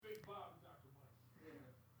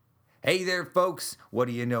Hey there, folks. What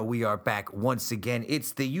do you know? We are back once again.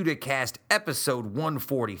 It's the Uticast episode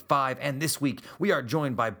 145, and this week we are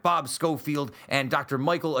joined by Bob Scholefield and Dr.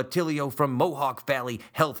 Michael Attilio from Mohawk Valley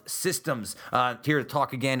Health Systems, here to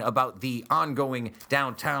talk again about the ongoing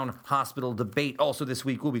downtown hospital debate. Also this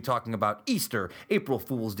week we'll be talking about Easter, April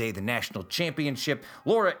Fool's Day, the national championship,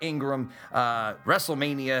 Laura Ingraham,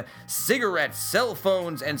 WrestleMania, cigarettes, cell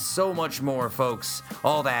phones, and so much more, folks.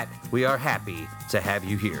 All that, we are happy to have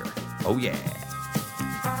you here. Oh, yeah.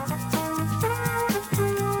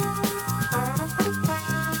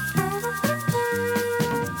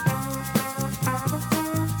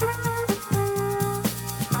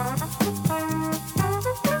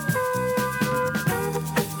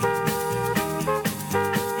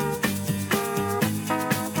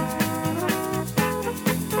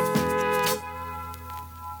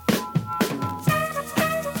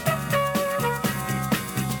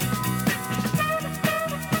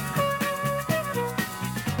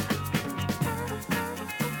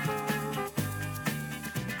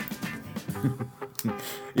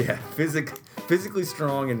 Yeah, physically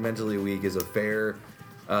strong and mentally weak is a fair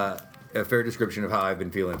description of how I've been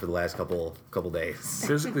feeling for the last couple days.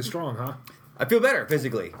 Physically strong, huh? I feel better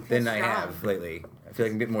physically than I have lately. I feel like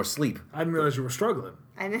I can get more sleep. I didn't realize you were struggling.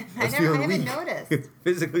 I haven't noticed.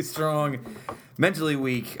 Physically strong, mentally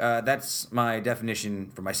weak. That's my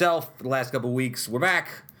definition for myself for the last couple weeks. We're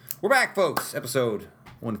back, folks. Episode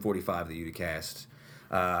 145 of the Uticast.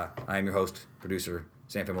 I am your host, producer,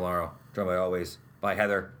 Sam Familaro, joined by always by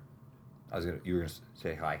Heather. You were gonna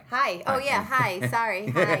say hi. Hi. Oh, yeah. Hi. Sorry.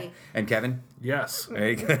 Hi. And Kevin. Yes. There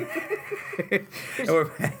you go. And we're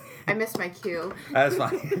back. I missed my cue. That's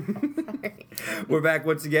fine. Sorry. We're back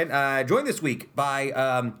once again. Joined this week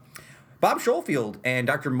by Bob Scholefield and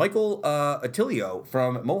Dr. Michael Attilio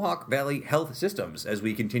from Mohawk Valley Health Systems as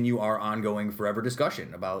we continue our ongoing forever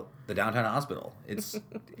discussion about the downtown hospital. It's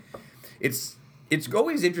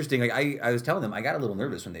always interesting. Like I was telling them, I got a little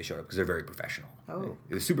nervous when they showed up because they're very professional. Oh.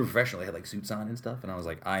 It was super professional. They had like suits on and stuff, and I was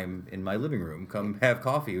like, I'm in my living room. Come have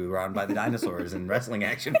coffee. We were on by the dinosaurs and wrestling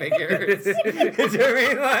action figures. You know what I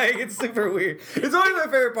mean? Like, it's super weird. It's always my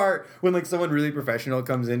favorite part when like someone really professional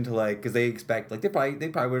comes into like, because they expect like they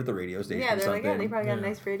probably were at the radio station. Yeah, or they're something. like, they probably got a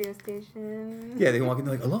nice radio station. Yeah, they walk in,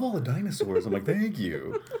 they're like, I love all the dinosaurs. I'm like, thank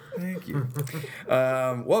you. Thank you.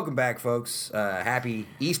 Welcome back, folks. Happy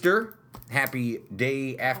Easter. Happy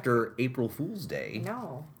day after April Fool's Day.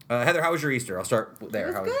 No. Heather, how was your Easter? I'll start there.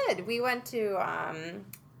 It was good. We went to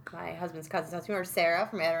my husband's cousin's house. Remember Sarah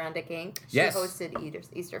from Adirondack Inc.? She hosted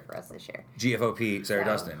Easter for us this year. GFOP, Sarah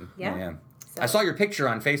Dustin. Yeah. So. I saw your picture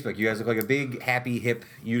on Facebook. You guys look like a big, happy, hip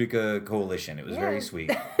Utica coalition. It was very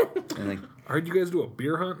sweet. And like, I heard you guys do a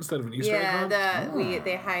beer hunt instead of an Easter egg hunt? Yeah,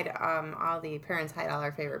 they hide, all the parents hide all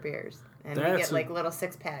our favorite beers. And we get like little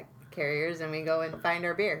 6-pack carriers and we go and find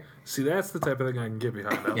our beer. See, that's the type of thing I can get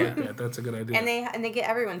behind. I like that. That's a good idea. And they get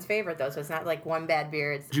everyone's favorite though, so it's not like one bad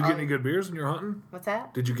beer. Did you get any good beers when you're hunting? What's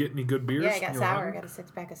that? Did you get any good beers? Yeah, I got sour. I got a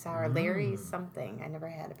 6-pack of sour. Larry's something. I never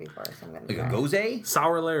had it before, so I'm gonna like a gose?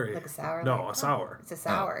 Sour Larry. Like a sour. No, a sour. It's a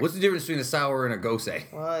sour. What's the difference between a sour and a gose?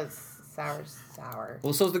 Well, it's sour.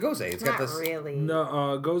 Well, so's the gose. It's got not this. Really.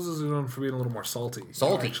 No, goses are known for being a little more salty.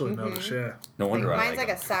 Salty. I actually noticed, yeah. No wonder mine's I like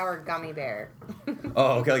a sour gummy bear.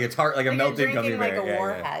 Oh, okay, like a tart, like a like melted gummy bear. Like a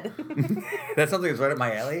warhead. That's something that's right up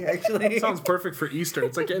my alley, actually. Sounds perfect for Easter.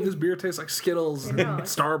 It's like, yeah, this beer tastes like Skittles and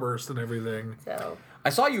Starburst and everything. So. I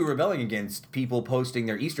saw you rebelling against people posting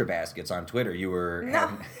their Easter baskets on Twitter. You were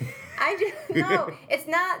no, it's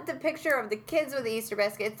not the picture of the kids with the Easter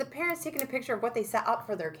basket. It's the parents taking a picture of what they set up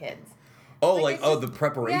for their kids. Oh, the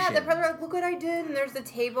preparation. Yeah, the preparation. Look what I did, and there's the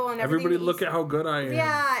table and everything. Everybody look at how good I am.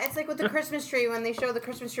 Yeah, it's like with the Christmas tree when they show the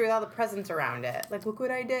Christmas tree with all the presents around it. Like, look what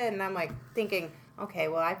I did, and I'm like thinking, okay,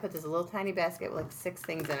 well, I put this little tiny basket with like 6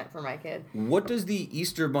 things in it for my kid. What does the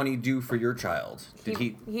Easter Bunny do for your child?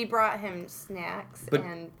 He brought him snacks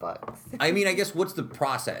and books. I mean, I guess what's the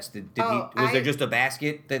process? Was there just a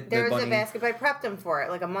basket that there the bunny? Was a basket, but I prepped him for it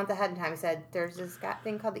like a month ahead of time. I said, there's this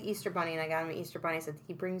thing called the Easter Bunny, and I got him an Easter Bunny. I said,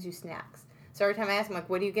 he brings you snacks. So every time I ask him, like,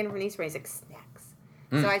 what do you get him for an Easter Bunny? He's like, snacks.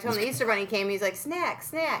 So I told him the Easter Bunny came, he's like,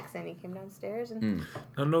 snacks. And he came downstairs. And I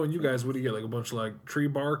don't know, you guys, what do you get? Like a bunch of like tree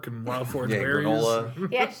bark and wild forage berries? Granola.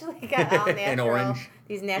 He actually got all natural, and orange.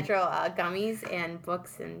 These natural gummies and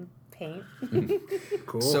books and paint.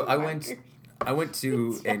 Cool. So I went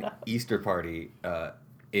to an Easter party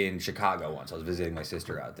in Chicago once. I was visiting my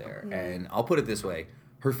sister out there. And I'll put it this way.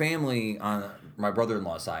 Her family on my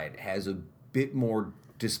brother-in-law's side has a bit more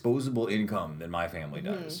disposable income than my family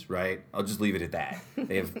does, right? I'll just leave it at that.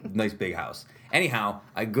 They have a nice big house. Anyhow,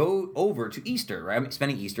 I go over to Easter, right? I'm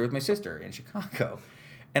spending Easter with my sister in Chicago.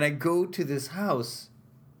 And I go to this house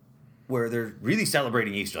where they're really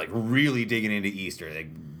celebrating Easter, like really digging into Easter.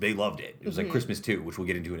 They loved it. It was like Christmas too, which we'll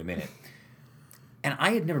get into in a minute. And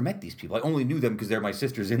I had never met these people. I only knew them because they're my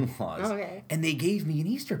sister's in-laws. Okay. And they gave me an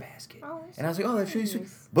Easter basket. Oh, and I was like, oh, that's really sweet.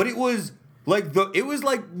 nice. But it was like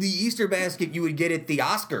the Easter basket you would get at the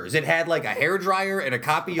Oscars. It had like a hairdryer and a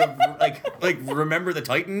copy of like Remember the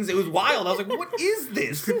Titans. It was wild. I was like, what is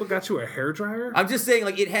this? People got you a hairdryer? I'm just saying,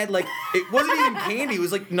 like, it had like, it wasn't even candy. It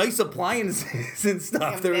was like nice appliances and stuff.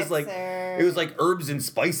 Like a there was like, mixer. it was like herbs and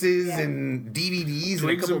spices Yeah. and DVDs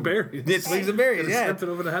Twigs and and berries. Yeah, twigs and berries. Just Yeah. sent it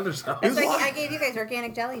over to Heather's house. It's like wild. I gave you guys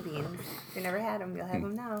organic jelly beans. If you never had them, you'll have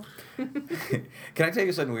them now. Can I tell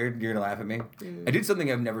you something weird? You're gonna laugh at me. I did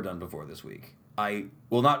something I've never done before this week.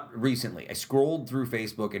 Well, not recently. I scrolled through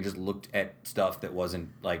Facebook and just looked at stuff that wasn't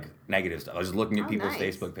like negative stuff. I was just looking at people's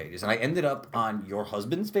nice. Facebook pages, and I ended up on your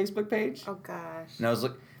husband's Facebook page. Oh gosh. And I was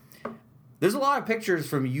like, there's a lot of pictures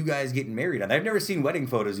from you guys getting married. I've never seen wedding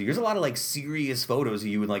photos of you. There's a lot of like serious photos of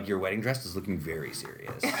you in like your wedding dress is looking very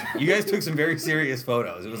serious. You guys took some very serious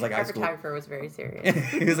photos. It was like Our high school. photographer was very serious.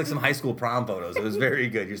 It was like some high school prom photos. It was very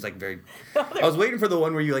good. You're just like very. I was waiting for the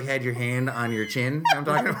one where you like had your hand on your chin. I'm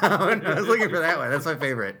talking about. I was looking for that one. That's my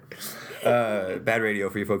favorite. Bad radio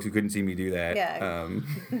for you folks who couldn't see me do that. Yeah.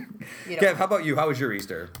 You know. Kev, how about you? How was your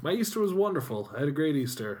Easter? My Easter was wonderful. I had a great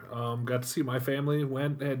Easter. Got to see my family.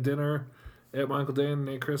 Went, had dinner at my Uncle Dan and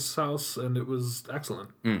Aunt Chris' house, and it was excellent.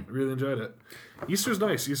 I really enjoyed it. Easter's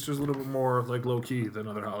nice. Easter's a little bit more like low-key than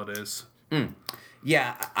other holidays.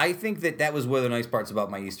 Yeah, I think that was one of the nice parts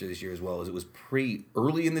about my Easter this year as well. Is it was pretty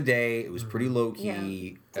early in the day. It was pretty low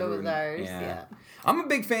key. Yeah. So was ours. Yeah. I'm a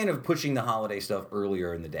big fan of pushing the holiday stuff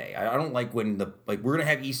earlier in the day. I don't like when we're gonna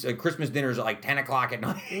have Easter Christmas dinners at like 10 o'clock at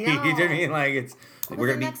night. No. You know what I mean? Like it's Because we're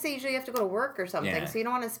the gonna be next day usually you have to go to work or something, Yeah. so you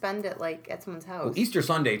don't want to spend it like at someone's house. well, Easter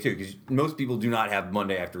Sunday too, because most people do not have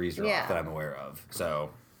Monday after Easter Yeah. off that I'm aware of.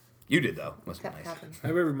 So you did though. Must be That nice. happens. I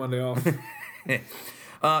have every Monday off.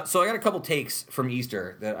 So I got a couple takes from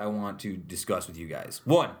Easter that I want to discuss with you guys.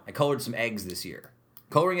 One, I colored some eggs this year.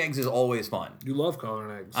 Coloring eggs is always fun. You love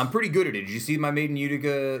coloring eggs. I'm pretty good at it. Did you see my made in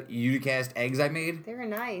Uticast eggs I made? They were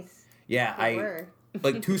nice. Yeah, They were.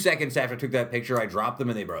 like 2 seconds after I took that picture, I dropped them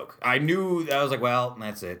and they broke. I knew, I was like, well,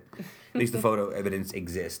 that's it. At least the photo evidence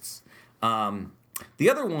exists. The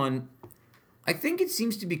other one, I think it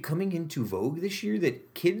seems to be coming into vogue this year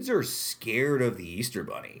that kids are scared of the Easter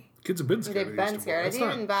Bunny. Kids have been scared They've of the been Easter scared. I Bunny.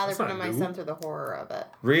 didn't even bother That's not putting my new. son through the horror of it.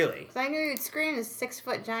 Really? Because I knew you'd scream this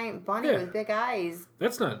 6-foot giant bunny Yeah. with big eyes.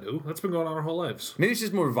 That's not new. That's been going on our whole lives. Maybe it's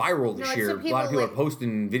just more viral this No, it's year. so a lot of people, people are like-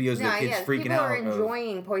 posting videos of their kids freaking people out. are of-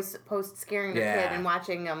 enjoying post scaring their Yeah. kid and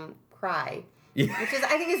watching them cry. Yeah. Which is,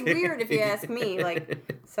 I think, is weird if you ask me. Like,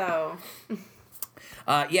 so.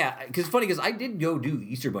 Yeah, because it's funny because I did go do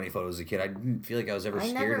Easter Bunny photos as a kid. I didn't feel like I was ever I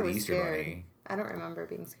scared never of the was Easter scared. Bunny. I don't remember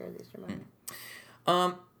being scared of the Easter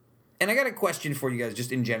bunny. And I got a question for you guys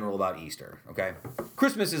just in general about Easter, okay?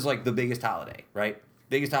 Christmas is like the biggest holiday, right?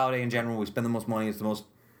 Biggest holiday in general. We spend the most money. It's the most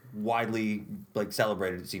widely like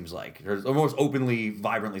celebrated, it seems like. Or the most openly,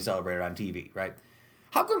 vibrantly celebrated on TV, right?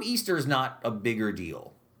 How come Easter is not a bigger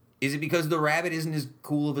deal? Is it because the rabbit isn't as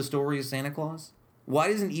cool of a story as Santa Claus? Why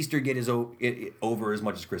doesn't Easter get over as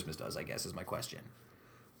much as Christmas does, I guess, is my question.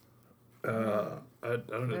 I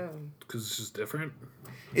don't know. Because it's just different.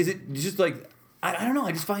 Is it just like... I don't know.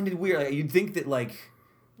 I just find it weird. Like, you'd think that, like...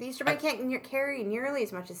 The Easter bunny can't carry nearly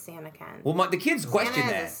as much as Santa can. Well, the kids question Santa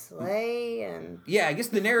that. has a sleigh and... Yeah, I guess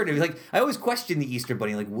the narrative... Like, I always question the Easter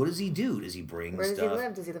Bunny. Like, what does he do? Does he bring Where does stuff? he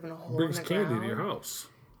live? Does he live in a hole Brings in the candy ground? to your house.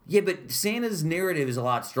 Yeah, but Santa's narrative is a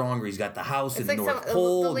lot stronger. He's got the house in It's the like North the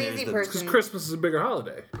Pole. and lazy there's person. Because Christmas is a bigger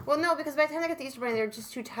holiday. Well, no, because by the time they got the Easter bunny, they were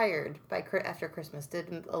just too tired after Christmas.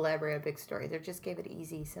 Didn't elaborate a big story. They just gave it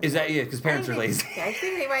easy. Simple. Is that... Yeah, because parents are lazy. Yeah, I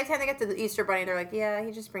think by the time they got to the Easter bunny, they're like, yeah,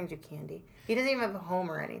 he just brings you candy. He doesn't even have a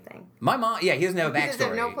home or anything. My mom... Yeah, he doesn't have a He doesn't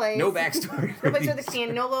have backstory. no place. No backstory. No place for the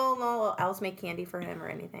candy. No little else make candy for him or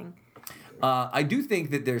anything. I do think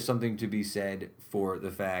that there's something to be said for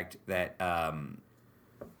the fact that...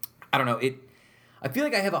 I don't know. I feel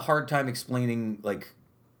like I have a hard time explaining, like,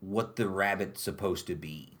 what the rabbit's supposed to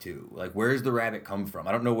be, too. Like, where's the rabbit come from?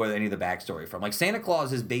 I don't know where any of the backstory from. Like, Santa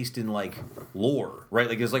Claus is based in, like, lore, right?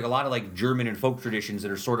 Like, there's, like, a lot of, like, German and folk traditions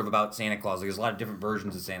that are sort of about Santa Claus. Like, there's a lot of different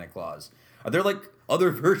versions of Santa Claus. Are there, like, other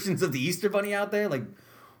versions of the Easter Bunny out there? Like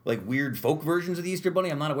weird folk versions of the Easter Bunny?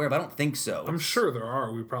 I'm not aware of. I don't think so. I'm sure there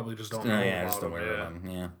are. We probably just don't know Yeah, about just them. aware of them.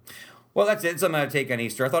 Yeah. Well, that's it. Something I take on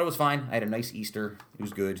Easter. I thought it was fine. I had a nice Easter. It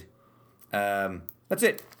was good. That's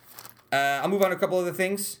it. I'll move on to a couple other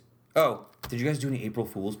things. Oh, did you guys do any April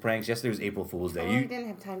Fool's pranks? Yesterday was April Fool's Day. Oh, I didn't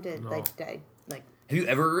have time to, No. like Have you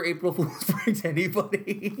ever April Fool's pranked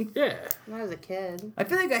anybody? Yeah. When I was a kid. I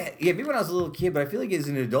feel like maybe when I was a little kid, but I feel like as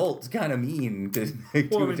an adult, it's kind of mean to Well, I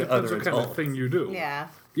to mean, depends other what kind of adults. thing you do. Yeah.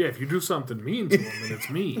 Yeah, if you do something mean to them, then it's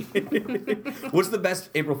mean. What's the best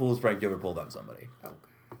April Fool's prank you ever pulled on somebody? Oh.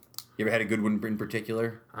 You ever had a good one in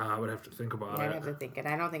particular? I would have to think about I'd it. have to think it.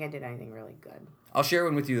 I don't think I did anything really good. I'll share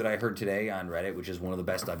one with you that I heard today on Reddit, which is one of the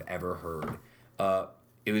best I've ever heard.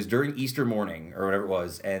 It was during Easter morning or whatever it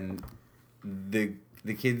was, and the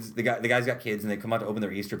guys got kids, and they come out to open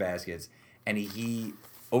their Easter baskets, and he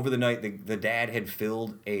over the night the dad had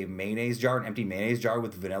filled a mayonnaise jar, an empty mayonnaise jar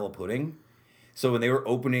with vanilla pudding. So when they were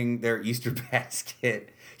opening their Easter basket,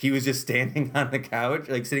 he was just standing on the couch,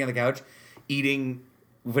 like sitting on the couch, eating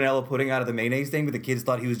vanilla pudding out of the mayonnaise thing, but the kids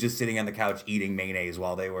thought he was just sitting on the couch eating mayonnaise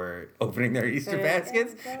while they were opening their Easter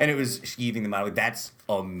baskets, and it was skeeving them out. Like, that's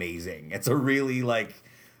amazing. It's a really,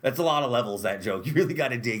 that's a lot of levels, that joke. You really got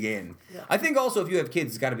to dig in. Yeah. I think also if you have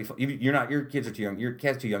kids, it's got to be fun. Your kids are too young. Your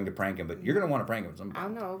cat's too young to prank him, but you're going to want to prank him sometime. I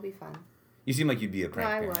don't know. It'll be fun. You seem like you'd be a prank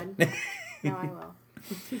No, I parent. would. No, I will.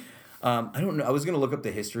 I don't know. I was going to look up the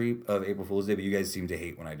history of April Fool's Day, but you guys seem to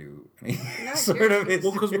hate when I do any No, sort of history.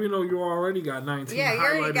 Well, because we know you already got 19 Yeah, you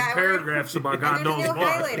already highlighted got paragraphs about God And knows there's a new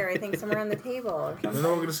what. highlighter, I think, somewhere on the table. Or And something. then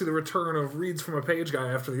we're going to see the return of reads from a page guy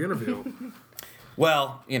after the interview.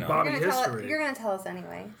 Well, you know. Bobby You're history. gonna tell us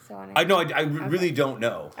anyway. So I know. I really don't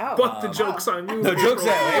know. Oh. But the joke's on you. No, joke's on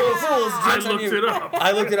April Fool's. I Jokes on looked you. it up.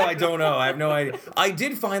 I looked it up. I don't know. I have no idea. I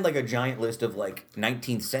did find a giant list of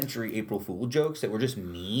 19th century April Fool jokes that were just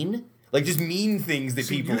mean. Just mean things that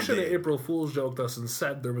people You should have did. April Fool's joked us and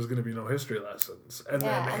said there was going to be no history lessons. And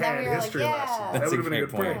Yeah, then and then had we were like, history yeah. lessons. That's That would a have been a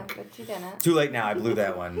great good point. Yeah, prank. but you didn't. Too late now. I blew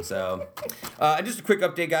that one. So, just a quick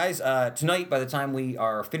update, guys. Tonight, by the time we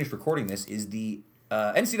are finished recording this, is the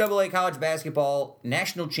NCAA College Basketball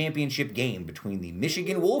National Championship game between the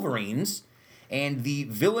Michigan Wolverines and the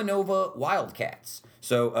Villanova Wildcats.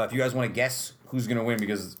 So, if you guys want to guess who's going to win,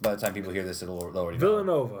 because by the time people hear this, it'll already know.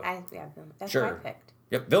 Villanova. That's Sure. what I picked.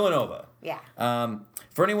 Yep, Villanova. Yeah.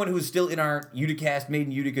 For anyone who's still in our Uticast Made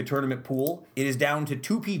in Utica tournament pool, it is down to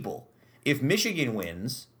 2 people. If Michigan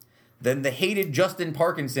wins, then the hated Justin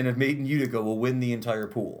Parkinson of Made in Utica will win the entire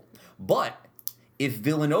pool. But if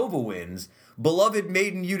Villanova wins, beloved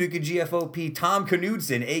Made in Utica GFOP Tom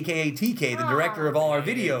Knudsen, a.k.a. TK, the director of all our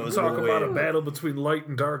videos, Talk will about a win. battle between light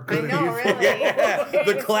and dark, good I know, and evil. really. Yeah,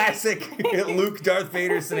 the classic Luke Darth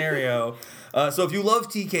Vader scenario. So if you love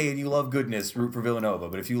TK and you love goodness, root for Villanova.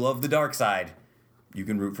 But if you love the dark side, you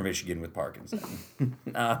can root for Michigan with Parkinson.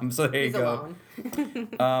 So there you He's go.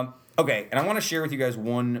 alone. Okay, and I want to share with you guys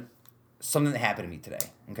something that happened to me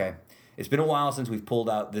today. Okay, it's been a while since we've pulled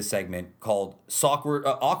out this segment called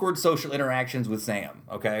awkward social interactions with Sam.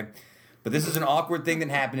 Okay, but this is an awkward thing that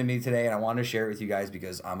happened to me today, and I wanted to share it with you guys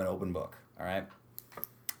because I'm an open book. All right,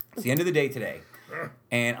 it's the end of the day today,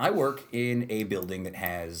 and I work in a building that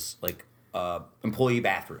has employee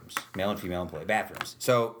bathrooms, male and female employee bathrooms.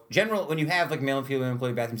 So, when you have male and female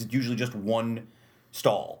employee bathrooms, it's usually just one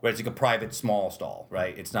stall, right? It's a private small stall,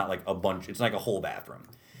 right? It's not a bunch. It's a whole bathroom.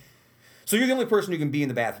 So you're the only person who can be in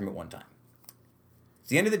the bathroom at one time. It's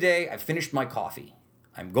the end of the day. I've finished my coffee.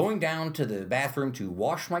 I'm going down to the bathroom to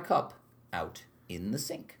wash my cup out in the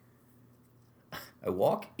sink. I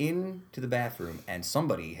walk into the bathroom and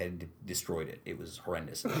somebody had destroyed it. It was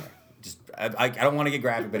horrendous in there. I don't want to get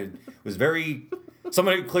graphic, but it was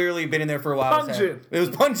somebody had clearly been in there for a while. Pungent. It was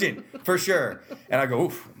pungent, for sure. And I go,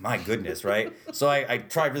 oof, my goodness, right? So I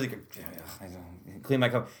tried really good, clean my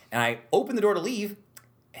cup, and I open the door to leave,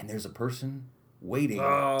 and there's a person waiting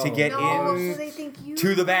to get No, in so they think you...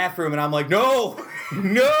 to the bathroom, and I'm like, no,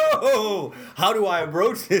 how do I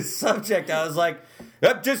broach this subject? I was like,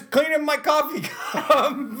 yep, just cleaning my coffee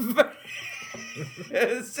cup. I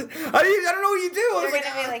don't know what you do. I was They're like,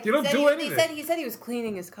 gonna be like, You don't do anything. He said he was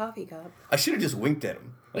cleaning his coffee cup. I should have just winked at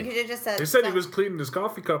him. You could have just said... They said he was cleaning his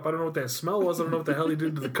coffee cup. I don't know what that smell was. I don't know what the hell he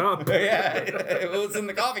did to the cup. Yeah, it was in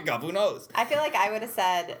the coffee cup. Who knows? I feel like I would have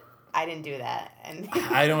said, I didn't do that. And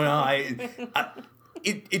I don't know.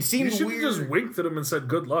 It You seemed should have weird. just winked at him and said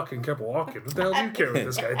good luck and kept walking. What the hell do you care what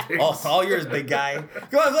this guy thinks? All yours, big guy.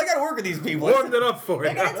 Come on, I got to work with these people. Warmed it up for you.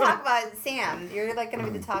 They're going to talk about Sam. You're gonna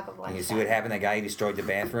be the talk of lunch. You see what happened? That guy destroyed the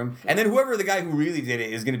bathroom, and then whoever the guy who really did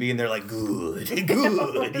it is going to be in there like, good,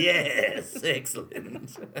 yes,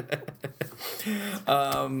 excellent.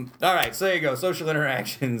 All right, so there you go. Social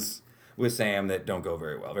interactions with Sam that don't go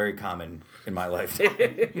very well. Very common in my lifetime.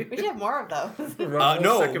 We should have more of those.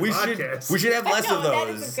 No, we should have less of That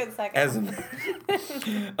those. is a good second.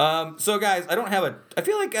 So guys, I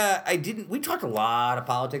feel like we talked a lot of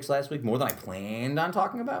politics last week, more than I planned on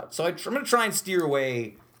talking about. So I'm going to try and steer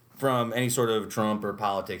away from any sort of Trump or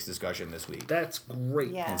politics discussion this week. That's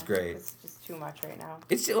great. Yeah, That's great. It's just too much right now.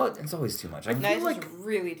 It's always too much. I No, feel it's like just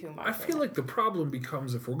really too much. I feel like the problem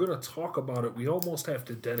becomes if we're going to talk about it, we almost have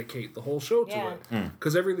to dedicate the whole show to it.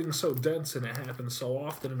 Because everything's so dense and it happens so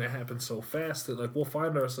often and it happens so fast that like we'll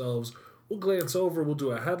find ourselves, we'll glance over, we'll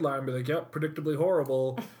do a headline, be like, yep, predictably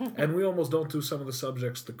horrible. And we almost don't do some of the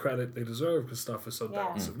subjects the credit they deserve because stuff is so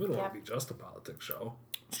dense. And we don't want to be just a politics show.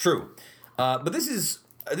 It's true. But this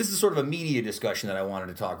is sort of a media discussion that I wanted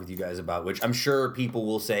to talk with you guys about, which I'm sure people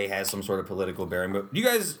will say has some sort of political bearing. But you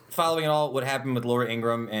guys following at all what happened with Laura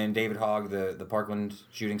Ingraham and David Hogg, the Parkland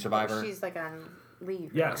shooting survivor? She's like on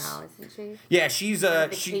leave Yes. right now, isn't she? Yeah, she's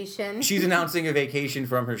vacation. she's announcing a vacation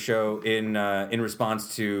from her show in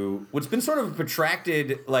response to what's been sort of a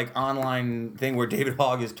protracted like online thing where David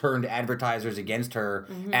Hogg has turned advertisers against her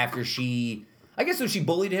after she. I guess so she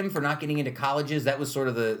bullied him for not getting into colleges. That was sort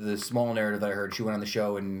of the small narrative that I heard. She went on the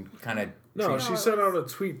show and kind of... No, she sent out a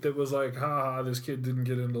tweet that was like, haha, this kid didn't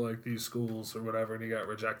get into like these schools or whatever, and he got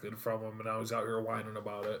rejected from them, and now he's out here whining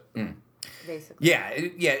about it. Basically. Yeah,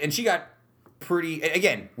 and she got pretty...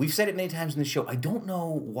 Again, we've said it many times in the show. I don't know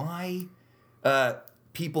why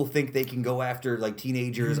people think they can go after like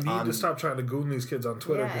teenagers You need to stop trying to goon these kids on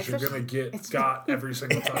Twitter because you're going to get got every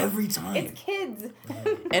single time. Every time. It's kids.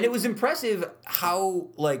 And it was impressive how,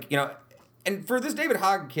 like, you know, and for this David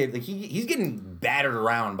Hogg kid, like he's getting battered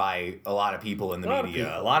around by a lot of people in the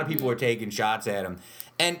media. A lot of people are taking shots at him.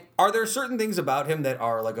 And are there certain things about him that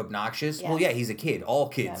are like obnoxious? Yes. Well, yeah, he's a kid. All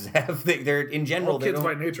kids have. They're in general. All kids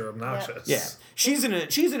by nature are obnoxious. Yeah, she's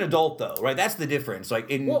an adult though, right? That's the difference. Like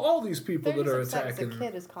Well, all these people that are attacking the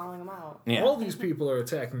kid is calling them out. Yeah. All these people are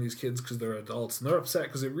attacking these kids because they're adults, and they're upset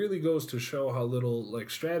because it really goes to show how little like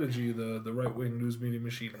strategy the right wing news media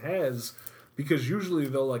machine has. Because usually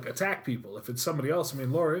they'll like attack people. If it's somebody else, I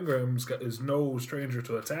mean, Laura Ingraham is no stranger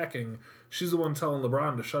to attacking. She's the one telling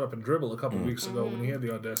LeBron to shut up and dribble a couple weeks ago when he had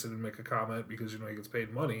the audacity to make a comment because, you know, he gets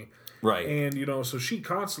paid money. Right. And, you know, so she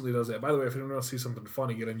constantly does that. By the way, if anyone wants to see something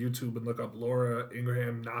funny, get on YouTube and look up Laura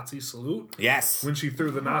Ingraham Nazi salute. Yes. When she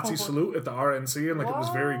threw the Nazi salute at the RNC and, like, it was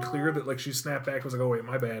very clear that, like, she snapped back and was like, oh, wait,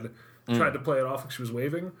 my bad. Tried to play it off like she was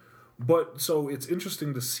waving. But, so it's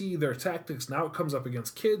interesting to see their tactics. Now it comes up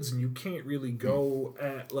against kids, and you can't really go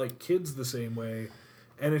at, like, kids the same way.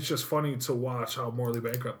 And it's just funny to watch how morally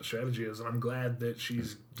bankrupt the strategy is, and I'm glad that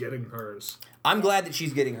she's getting hers. I'm glad that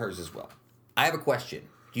she's getting hers as well. I have a question.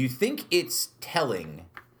 Do you think it's telling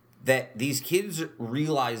that these kids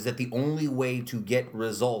realize that the only way to get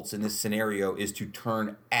results in this scenario is to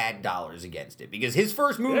turn ad dollars against it? Because his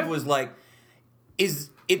first move was like,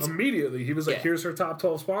 it's immediately he was like, here's her top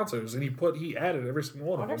 12 sponsors, and he added every single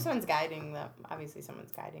one I of wonder them. if someone's guiding them. Obviously,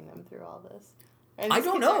 someone's guiding them through all this. I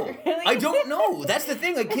don't know. I don't know. That's the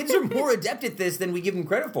thing. Like, kids are more adept at this than we give them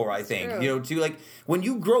credit for, I think. True. You know, to like when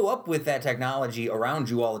you grow up with that technology around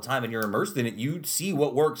you all the time and you're immersed in it, you see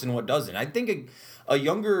what works and what doesn't. I think a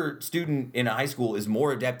younger student in a high school is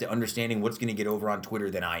more adept at understanding what's going to get over on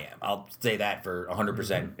Twitter than I am. I'll say that for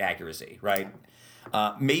 100% accuracy, right?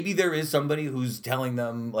 Maybe there is somebody who's telling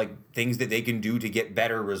them like things that they can do to get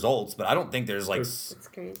better results, but I don't think there's like It's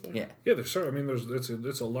crazy. Yeah, there's certain. I mean,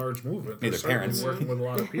 it's a large movement. There's parents working with a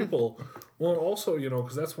lot of people. Well, also, you know,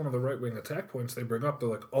 because that's one of the right wing attack points they bring up. They're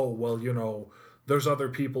like, oh, well, you know, there's other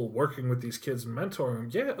people working with these kids and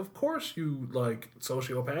mentoring them. Yeah, of course, you like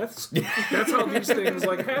sociopaths. That's how these things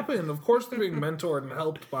like happen. Of course, they're being mentored and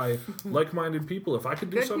helped by like-minded people. If I could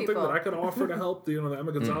do Good something people. that I could offer to help the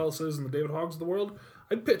Emma Gonzalez's and the David Hoggs of the world,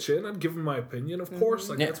 I'd pitch in. I'd give them my opinion. Of course,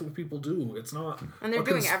 like that's what people do. It's not. And they're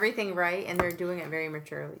doing everything right, and they're doing it very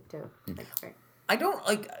maturely too. Like, right. I don't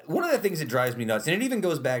like one of the things that drives me nuts, and it even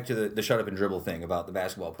goes back to the shut up and dribble thing about the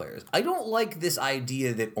basketball players. I don't like this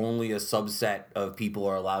idea that only a subset of people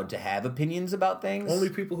are allowed to have opinions about things. Only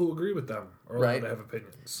people who agree with them are allowed to have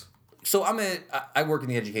opinions. So I work in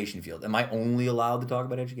the education field. Am I only allowed to talk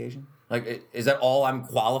about education? Like, is that all I'm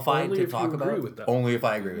qualified Only to if talk you about? agree with them. Only if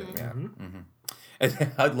I agree with them. Yeah.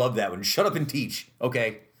 I'd love that one. Shut up and teach.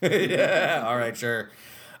 Okay. Yeah. All right. Sure.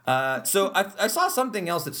 So I saw something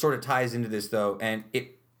else that sort of ties into this though, and do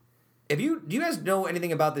you guys know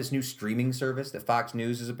anything about this new streaming service that Fox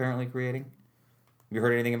News is apparently creating? Have you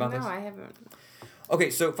heard anything about this? No, I haven't. Okay,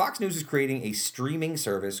 so Fox News is creating a streaming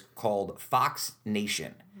service called Fox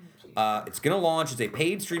Nation. It's going to launch. It's a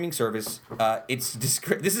paid streaming service.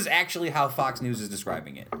 This is actually how Fox News is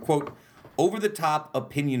describing it. Quote, over-the-top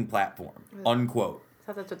opinion platform, unquote.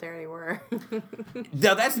 I thought that's what they already were.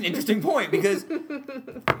 Now, that's an interesting point because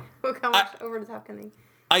Look how much over the top can they...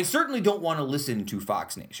 I certainly don't want to listen to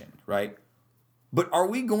Fox Nation, right? But are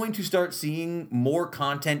we going to start seeing more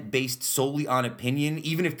content based solely on opinion,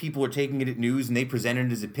 even if people are taking it at news and they present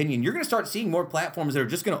it as opinion? You're going to start seeing more platforms that are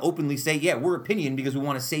just going to openly say, yeah, we're opinion because we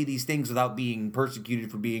want to say these things without being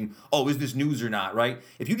persecuted for being, oh, is this news or not, right?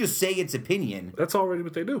 If you just say it's opinion. That's already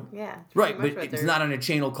what they do. Yeah. Right, but it's not on a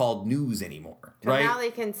channel called news anymore, so right? Now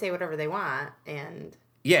they can say whatever they want and...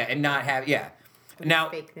 Yeah, and not have, Now,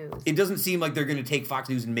 fake news. It doesn't seem like they're going to take Fox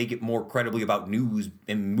News and make it more credibly about news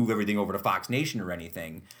and move everything over to Fox Nation or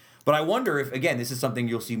anything. But I wonder if, again, this is something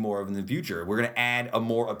you'll see more of in the future. We're going to add a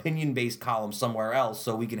more opinion-based column somewhere else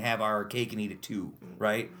so we can have our cake and eat it too,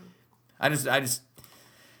 right? I just,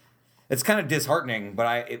 it's kind of disheartening,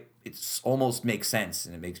 but it almost makes sense,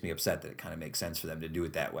 and it makes me upset that it kind of makes sense for them to do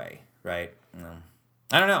it that way, right?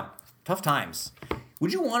 I don't know. Tough times.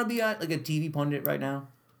 Would you want to be like a TV pundit right now?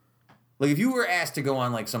 Like, if you were asked to go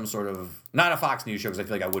on, like, some sort of... Not a Fox News show, because I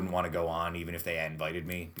feel like I wouldn't want to go on, even if they had invited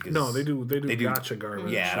me. Because No, they do gotcha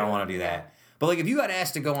garbage. Yeah, I don't want to do that. But, like, if you got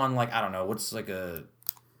asked to go on, like, I don't know, what's, like,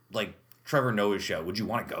 Trevor Noah's show, would you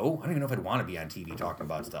want to go? I don't even know if I'd want to be on TV talking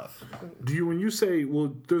about stuff. When you say,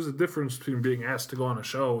 well, there's a difference between being asked to go on a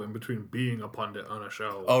show and between being a pundit on a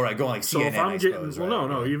show. Oh, right, going like CNN, so if I'm suppose, well, right?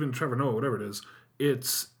 no, even Trevor Noah, whatever it is,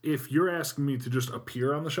 it's if you're asking me to just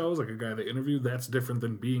appear on the shows like a guy they interview, that's different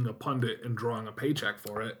than being a pundit and drawing a paycheck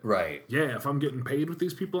for it. Right. Yeah, if I'm getting paid with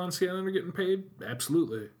these people on CNN are getting paid,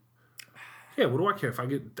 absolutely. Yeah, what do I care if I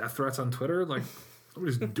get death threats on Twitter? Like,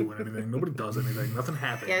 nobody's doing anything. Nobody does anything. Nothing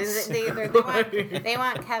happens. Yeah, they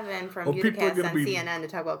want Kevin from Uticast on CNN to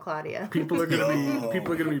talk about Claudia. People are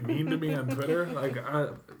gonna be mean to me on Twitter. Like,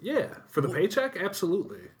 yeah, for the paycheck,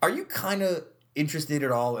 absolutely. Are you kind of interested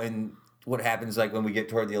at all in what happens, like, when we get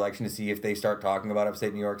toward the election, to see if they start talking about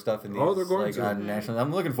upstate New York stuff in these, they're going to. On national?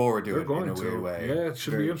 I'm looking forward to it in a weird way. Yeah, it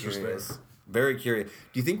should be interesting. Curious. Very curious.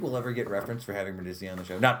 Do you think we'll ever get reference for having Brindisi on the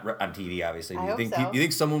show? Not on TV, obviously. Do you think so. You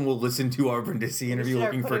think someone will listen to our Brindisi interview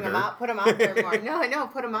looking for dirt? Put them out there more. No,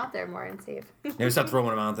 put them out there more and see if... Maybe stop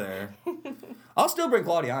throwing them out there. I'll still bring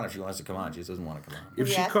Claudia on if she wants to come on. She just doesn't want to come on.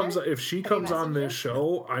 If she comes on this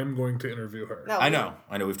show, I'm going to interview her. No, I know.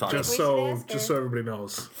 We've talked about it. Just so everybody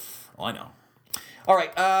knows. Oh, I know. All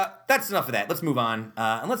right, that's enough of that. Let's move on,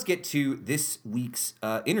 and let's get to this week's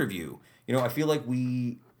interview. I feel like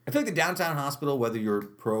the downtown hospital, whether you're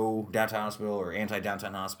pro downtown hospital or anti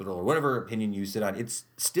downtown hospital or whatever opinion you sit on, it's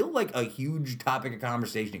still like a huge topic of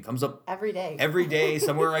conversation. It comes up every day. Every day,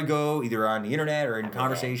 somewhere I go, either on the internet or in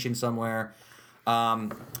conversation somewhere.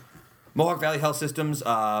 Mohawk Valley Health Systems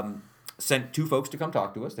sent 2 folks to come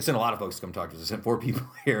talk to us. They sent a lot of folks to come talk to us. I sent 4 people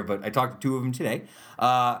here, but I talked to 2 of them today.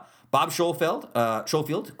 Bob Scholefield,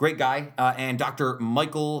 great guy, and Dr.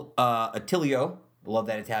 Michael Attilio. Love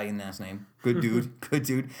that Italian last name. Good dude. Good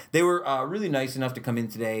dude. They were really nice enough to come in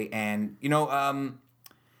today. And,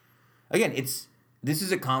 again, this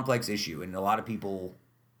is a complex issue, and a lot of people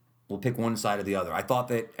will pick one side or the other. I thought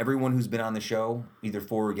that everyone who's been on the show, either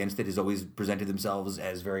for or against it, has always presented themselves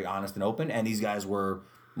as very honest and open, and these guys were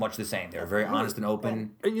much the same. They were very honest and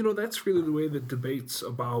open. And, that's really the way that debates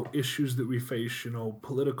about issues that we face,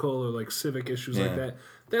 political or, like, civic issues like that,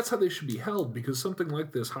 that's how they should be held, because something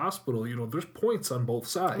like this hospital, there's points on both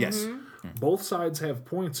sides. Yes. Mm-hmm. Both sides have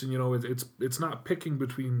points, and, it's not picking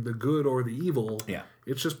between the good or the evil. Yeah.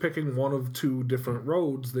 It's just picking one of 2 different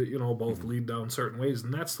roads that, both lead down certain ways,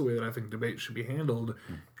 and that's the way that I think debate should be handled.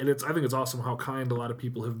 And I think it's awesome how kind a lot of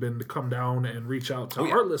people have been to come down and reach out to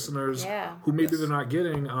our listeners who maybe they're not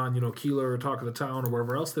getting on, Keeler or Talk of the Town or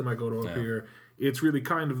wherever else they might go to appear. It's really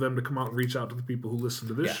kind of them to come out and reach out to the people who listen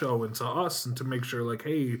to this show and to us, and to make sure, like,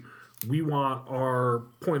 hey, we want our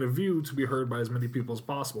point of view to be heard by as many people as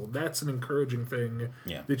possible. That's an encouraging thing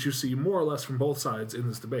that you see more or less from both sides in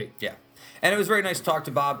this debate. Yeah. And it was very nice to talk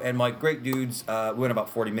to Bob and Mike. Great dudes. We went about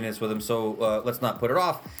 40 minutes with them, so let's not put it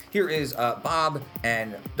off. Here is Bob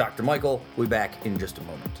and Dr. Michael. We'll be back in just a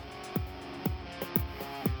moment.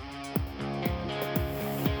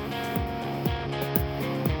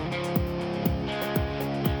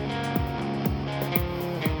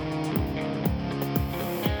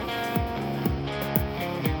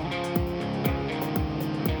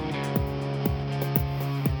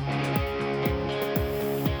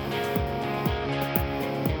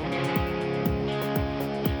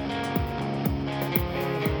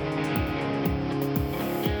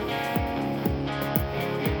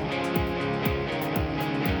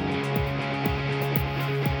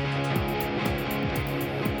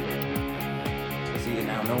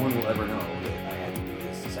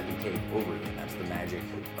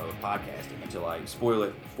 Spoil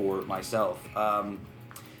it for myself. A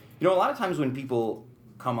lot of times when people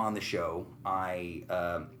come on the show, I'm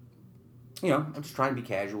just trying to be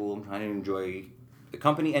casual. I'm trying to enjoy the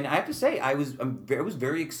company. And I have to say, I was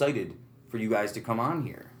very excited for you guys to come on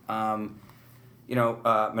here.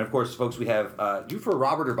 And of course, folks, we have, do you for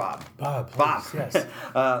Robert or Bob? Bob, please, Bob. yes.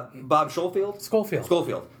 Bob Scholefield?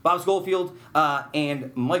 Scholefield. Bob Scholefield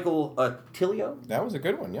and Michael Attilio. That was a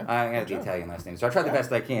good one, yeah. I have the Italian last name, so I tried the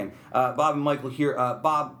best I can. Bob and Michael here.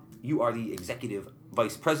 Bob, you are the Executive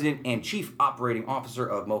Vice President and Chief Operating Officer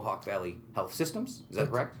of Mohawk Valley Health Systems. Is that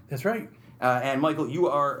correct? That's right. And Michael, you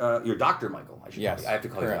are you're Dr. Michael. Yes, I have to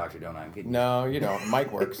call correct. you Doctor, don't I? I'm kidding. No, you don't.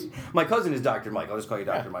 Mike works. My cousin is Dr. Mike. I'll just call you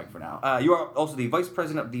Dr. Mike for now. You are also the Vice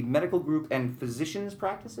President of the Medical Group and Physicians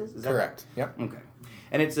Practices. Is that Correct. Right? Yep. Okay.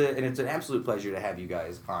 And it's an absolute pleasure to have you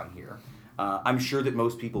guys on here. I'm sure that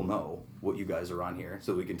most people know what you guys are on here,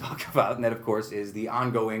 so we can talk about. And that, of course, is the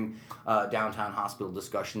ongoing downtown hospital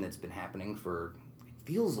discussion that's been happening for, it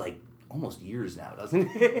feels like, almost years now, doesn't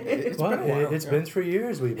it? It's been 3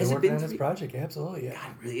 years we've been working on this 3 project. Absolutely, yeah.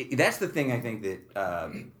 God, really, that's the thing I think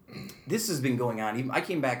that this has been going on. I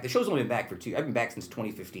came back. The show's only been back for I've been back since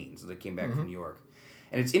 2015, since I came back from New York.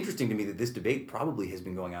 And it's interesting to me that this debate probably has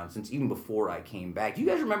been going on since even before I came back. Do you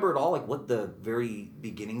guys remember at all, like, what the very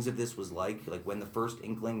beginnings of this was like when the first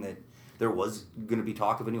inkling that there was going to be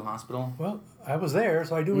talk of a new hospital? Well, I was there,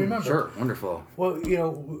 so I do remember. Sure, wonderful. Well,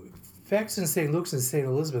 Faxon St. Luke's and St.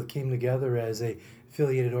 Elizabeth came together as a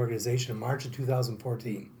affiliated organization in March of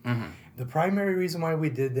 2014. Mm-hmm. The primary reason why we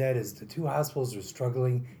did that is the two hospitals were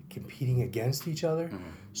struggling, competing against each other,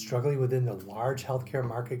 struggling within the large healthcare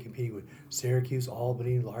market, competing with Syracuse,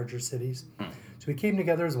 Albany, larger cities. So we came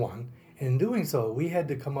together as one, and in doing so, we had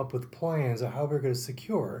to come up with plans on how we were going to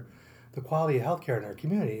secure the quality of healthcare in our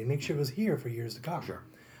community and make sure it was here for years to come. Sure.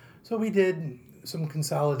 So we did some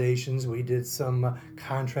consolidations, we did some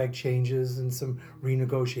contract changes and some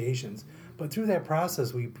renegotiations. But through that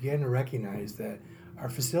process, we began to recognize that our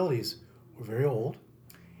facilities were very old,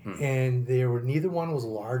 and neither one was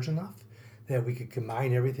large enough that we could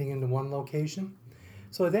combine everything into one location.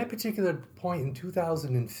 So at that particular point in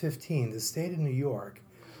 2015, the state of New York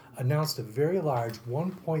announced a very large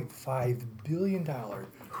 $1.5 billion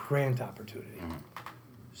grant opportunity.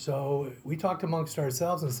 So we talked amongst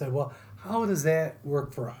ourselves and said, well, how does that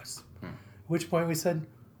work for us? At which point we said,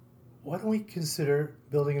 why don't we consider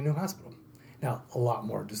building a new hospital? Now, a lot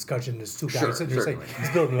more discussion. There's two guys sitting there saying,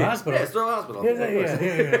 let's build a new hospital. Yeah, let's throw a hospital.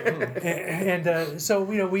 So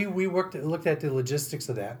we looked at the logistics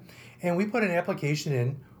of that, and we put an application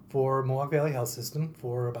in for Mohawk Valley Health System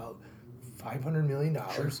for about $500 million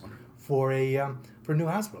for a new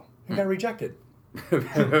hospital, and got rejected.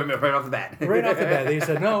 Right off the bat. Right off the bat, they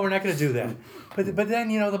said, no, we're not going to do that. But then,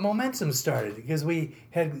 the momentum started because we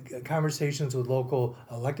had conversations with local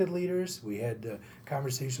elected leaders. We had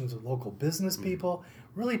conversations with local business people,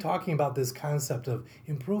 really talking about this concept of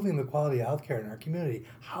improving the quality of healthcare in our community.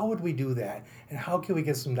 How would we do that? And how can we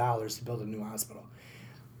get some dollars to build a new hospital?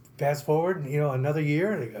 Fast forward, another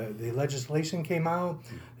year, the legislation came out.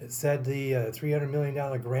 It said the $300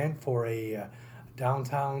 million grant for a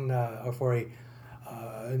downtown, or for a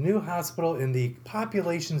new hospital in the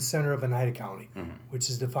population center of Oneida County, which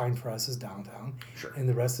is defined for us as downtown. Sure. And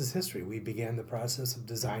the rest is history. We began the process of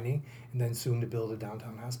designing and then soon to build a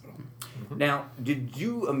downtown hospital. Now, did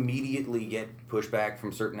you immediately get pushback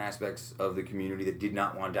from certain aspects of the community that did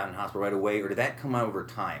not want downtown hospital right away, or did that come out over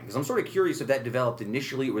time? Because I'm sort of curious if that developed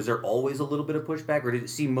initially. Was there always a little bit of pushback, or did it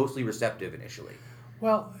seem mostly receptive initially?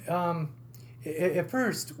 Well, at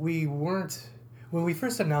first, we weren't... When we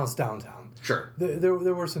first announced downtown, sure, there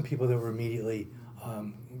were some people that were immediately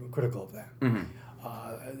critical of that.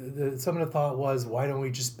 Some of the thought was, why don't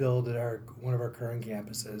we just build at one of our current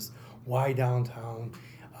campuses? Why downtown?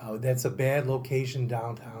 That's a bad location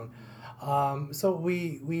downtown. So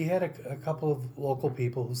we had a couple of local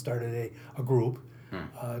people who started a group,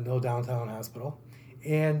 No Downtown Hospital,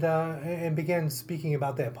 and began speaking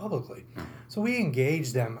about that publicly. So we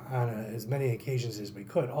engaged them on as many occasions as we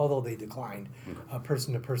could, although they declined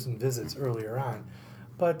person-to-person visits earlier on.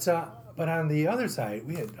 But on the other side,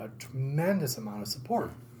 we had a tremendous amount of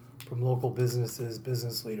support from local businesses,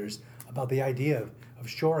 business leaders, about the idea of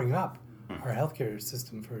shoring up our healthcare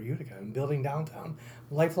system for Utica and building downtown.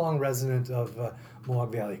 Lifelong resident of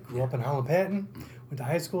Mohawk Valley. Grew up in Holland Patton, went to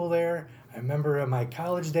high school there. I remember in my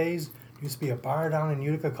college days, used to be a bar down in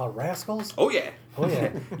Utica called Rascals. Oh, yeah. Oh,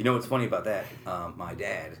 yeah. You know what's funny about that? My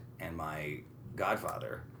dad and my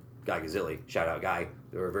godfather, Guy Gazzilli, shout out Guy,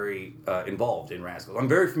 they were very involved in Rascals. I'm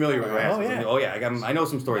very familiar with Rascals. Oh, yeah. I know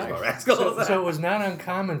some stories about Rascals. So it was not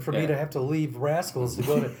uncommon for me to have to leave Rascals to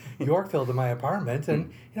go to Yorkville to my apartment.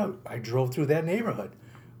 And, I drove through that neighborhood,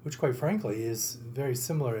 which quite frankly is very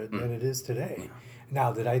similar than it is today.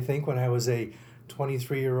 Now, did I think when I was a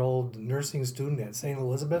 23-year-old nursing student at St.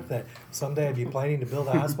 Elizabeth that someday I'd be planning to build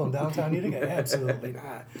a hospital in downtown Utica? Absolutely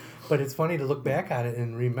not. But it's funny to look back on it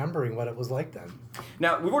and remembering what it was like then.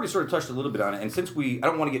 Now, we've already sort of touched a little bit on it, and since I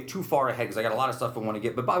don't want to get too far ahead because I got a lot of stuff I want to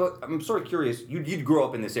get, but Bob, I'm sort of curious, you grew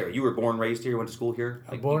up in this area. You were born, raised here, went to school here?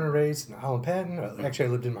 I was born and raised in Holland Patton. Actually, I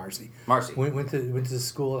lived in Marcy. Marcy. Went to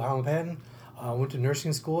school at Holland Patton. Went to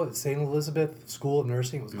nursing school at St. Elizabeth School of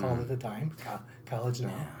Nursing, it was called at the time, college now.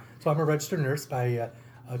 Yeah. So I'm a registered nurse by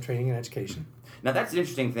training and education. Now, that's an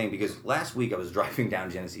interesting thing because last week I was driving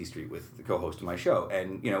down Genesee Street with the co-host of my show,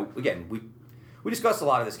 and, again, we discussed a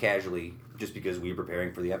lot of this casually just because we were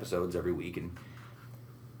preparing for the episodes every week, and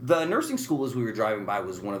the nursing school as we were driving by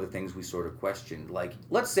was one of the things we sort of questioned. Like,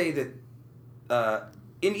 let's say that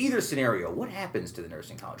in either scenario, what happens to the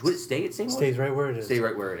nursing college? Would it stay at St. Louis? Stays right where it is. Stay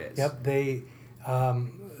right where it is. Yep.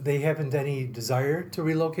 They haven't any desire to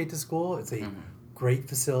relocate to school. It's a great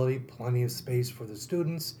facility, plenty of space for the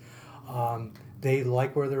students. They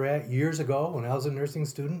like where they're at. Years ago, when I was a nursing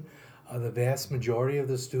student, the vast majority of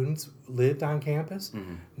the students lived on campus.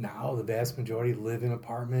 Mm-hmm. Now, the vast majority live in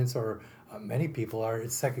apartments, or many people are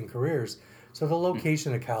it's second careers. So the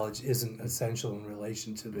location of college isn't essential in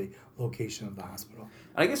relation to the location of the hospital.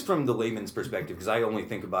 I guess from the layman's perspective, because I only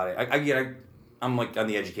think about it, I'm like on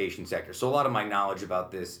the education sector, so a lot of my knowledge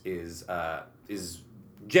about this is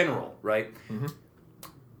general, right? Mm-hmm.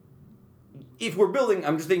 If we're building,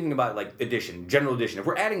 I'm just thinking about like general addition. If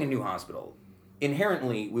we're adding a new hospital,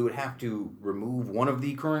 inherently we would have to remove one of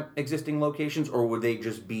the current existing locations, or would they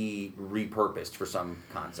just be repurposed for some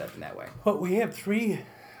concept in that way? Well, we have three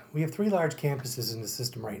large campuses in the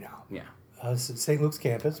system right now. Yeah. St. Luke's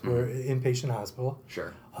campus, we're inpatient hospital.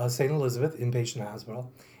 Sure. St. Elizabeth, inpatient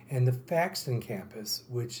hospital. And the Faxton campus,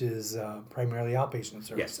 which is primarily outpatient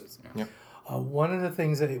services. Yes. Yeah. One of the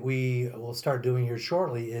things that we will start doing here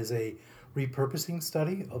shortly is a repurposing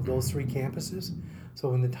study of those three campuses. So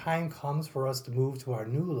when the time comes for us to move to our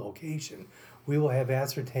new location, we will have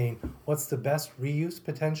ascertained what's the best reuse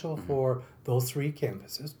potential for those three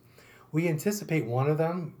campuses. We anticipate one of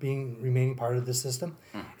them remaining part of the system.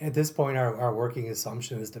 At this point, our working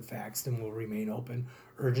assumption is that Faxton will remain open.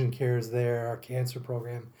 Urgent care is there, our cancer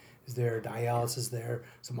program is there, dialysis there,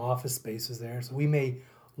 some office space is there. So we may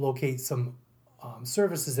locate some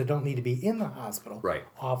services that don't need to be in the hospital, right,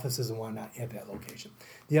 offices and whatnot at that location.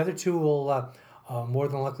 The other two will more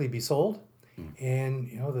than likely be sold. And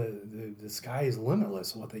the sky is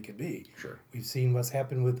limitless of what they could be. Sure, we've seen what's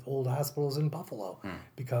happened with old hospitals in Buffalo,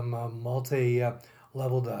 become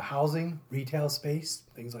multi-leveled housing, retail space,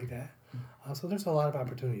 things like that. So there's a lot of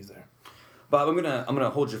opportunities there. Bob, I'm gonna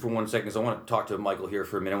hold you for 1 second. So I want to talk to Michael here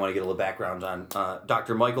for a minute. I want to get a little background on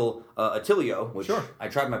Dr. Michael Attilio. Which sure. I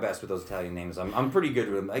tried my best with those Italian names. I'm pretty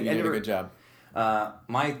good with them. You did a good job.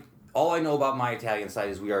 All I know about my Italian side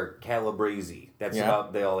is we are Calabrese. That's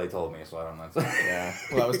about all they told me, so I don't know. Yeah.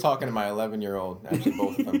 Well, I was talking to my 11-year-old, actually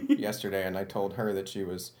both of them, yesterday, and I told her that she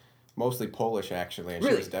was mostly Polish, actually, and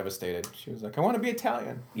really? She was devastated. She was like, I want to be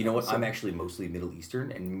Italian. You know what? So, I'm actually mostly Middle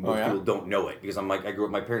Eastern, and most people don't know it, because I grew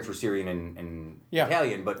up, my parents were Syrian and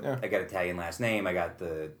Italian, but I got Italian last name. I got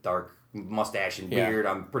the dark mustache and beard.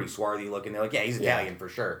 I'm pretty swarthy looking. They're like, yeah, he's Italian for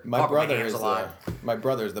sure. My brother's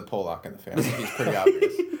the Polak in the family. He's pretty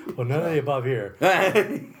obvious. Well, none of the above here.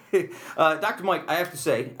 Dr. Mike, I have to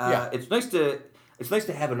say, it's nice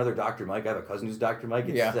to have another Dr. Mike. I have a cousin who's Dr. Mike.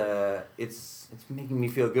 It's making me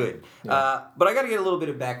feel good. Yeah. But I got to get a little bit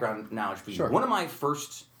of background knowledge for you. Sure. One of my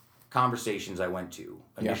first conversations I went to,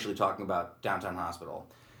 initially talking about downtown hospital,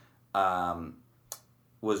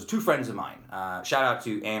 was two friends of mine. Shout out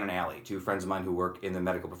to Ann and Allie, two friends of mine who work in the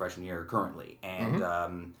medical profession here currently. And I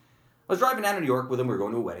was driving down to New York with them. We were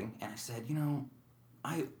going to a wedding. And I said,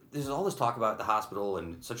 there's all this talk about the hospital,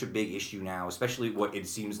 and it's such a big issue now, especially what it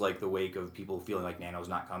seems like the wake of people feeling like Nano's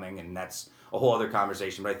not coming, and that's a whole other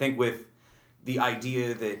conversation. But I think with the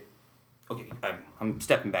idea that, I'm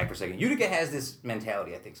stepping back for a second. Utica has this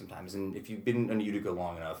mentality, I think, sometimes, and if you've been in Utica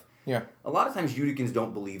long enough, a lot of times Uticans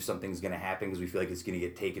don't believe something's going to happen because we feel like it's going to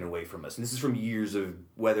get taken away from us. And this is from years of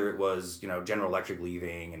whether it was, General Electric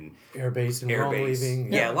leaving and Airbase and Rome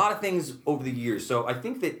leaving. Yeah, a lot of things over the years. So I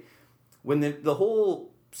think that when the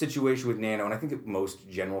whole situation with Nano, and I think that most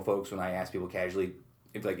general folks, when I ask people casually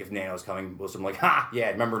if Nano's coming, most of them are like,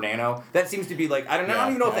 remember Nano? That seems to be like, I don't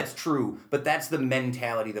even know if that's true, but that's the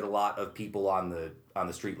mentality that a lot of people on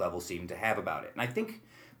the street level seem to have about it. And I think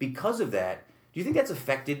because of that, do you think that's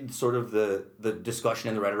affected sort of the discussion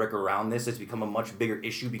and the rhetoric around this? It's become a much bigger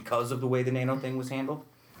issue because of the way the Nano thing was handled?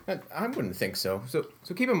 I wouldn't think so. So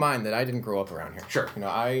keep in mind that I didn't grow up around here. Sure.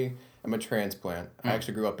 I'm a transplant. I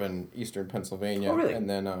actually grew up in eastern Pennsylvania. Oh, really? And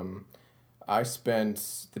then I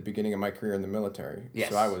spent the beginning of my career in the military. Yes.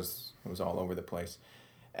 So I was all over the place.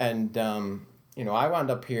 And, I wound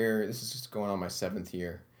up here, this is just going on my 7th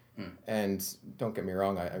year. And don't get me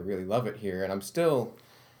wrong, I really love it here. And I'm still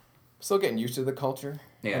getting used to the culture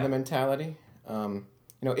and the mentality.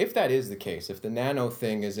 If that is the case, if the nano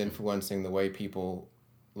thing is influencing the way people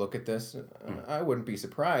look at this, I wouldn't be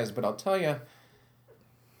surprised. But I'll tell you,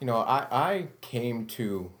 I came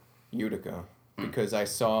to Utica because I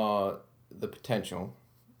saw the potential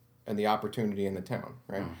and the opportunity in the town,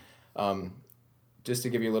 right? Just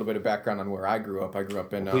to give you a little bit of background on where I grew up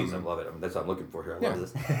in... Please, I love it. That's what I'm looking for here. I love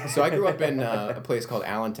this. So I grew up in a place called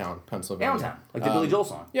Allentown, Pennsylvania. Allentown, like the Billy Joel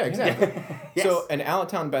song. Yeah, exactly. Yes. So, and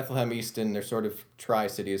Allentown, Bethlehem, Easton, they're sort of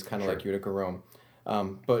tri-cities, kind of like Utica, Rome.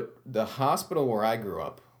 But the hospital where I grew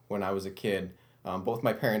up when I was a kid, both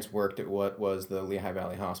my parents worked at what was the Lehigh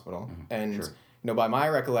Valley Hospital. And, by my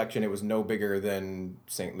recollection, it was no bigger than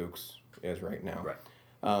St. Luke's is right now.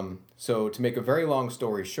 Right. So to make a very long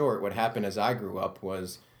story short, what happened as I grew up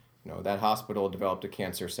was, that hospital developed a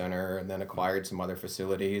cancer center and then acquired some other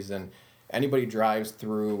facilities. And anybody drives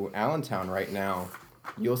through Allentown right now,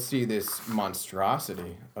 you'll see this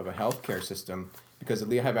monstrosity of a healthcare system because the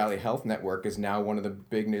Lehigh Valley Health Network is now one of the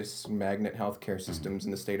biggest magnet healthcare systems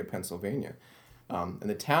in the state of Pennsylvania. And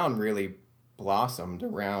the town really blossomed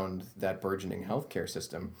around that burgeoning healthcare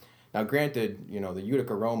system. Now, granted, the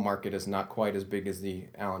Utica Rome market is not quite as big as the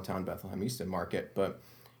Allentown Bethlehem Easton market, but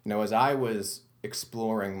as I was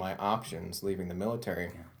exploring my options leaving the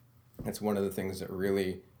military, that's one of the things that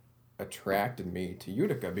really attracted me to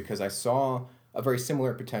Utica because I saw a very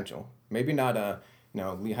similar potential. Maybe not a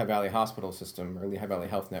Lehigh Valley Hospital System or Lehigh Valley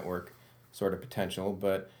Health Network sort of potential,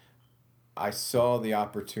 but I saw the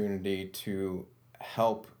opportunity to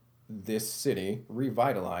help this city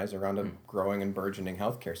revitalize around a growing and burgeoning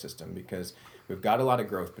healthcare system because we've got a lot of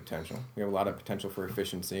growth potential. We have a lot of potential for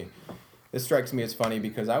efficiency. This strikes me as funny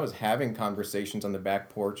because I was having conversations on the back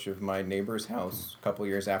porch of my neighbor's house a couple of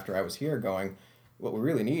years after I was here going, what we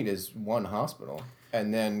really need is one hospital.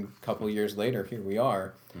 And then a couple of years later, here we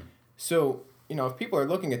are. So, if people are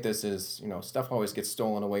looking at this as, stuff always gets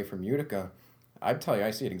stolen away from Utica, I'd tell you,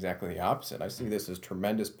 I see it exactly the opposite. I see this as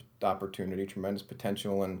tremendous opportunity, tremendous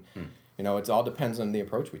potential, and it all depends on the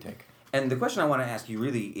approach we take. And the question I want to ask you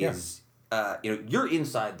really is, you're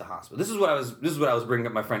inside the hospital. This is what I was bringing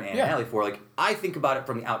up my friend Ann Alley for. Like, I think about it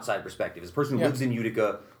from the outside perspective, as a person who lives in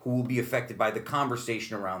Utica, who will be affected by the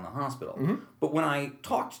conversation around the hospital. But when I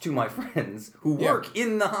talked to my friends who work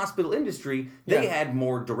in the hospital industry, they had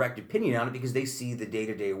more direct opinion on it because they see the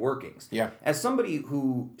day-to-day workings. As somebody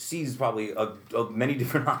who sees probably many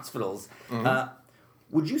different hospitals,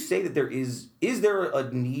 would you say that is there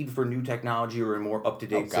a need for new technology or a more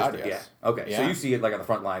up-to-date system? Yes. Yeah. Okay. So you see it like on the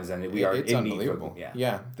front lines, and we are it's in unbelievable. need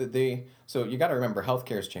for So you got to remember,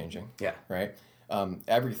 healthcare is changing. Yeah. Right.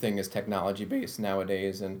 Everything is technology based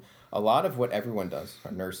nowadays, and a lot of what everyone does,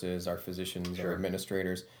 our nurses, our physicians, our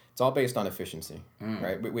administrators, it's all based on efficiency.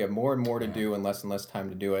 Right. We have more and more to do and less time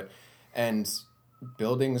to do it, and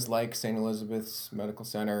buildings like St. Elizabeth's Medical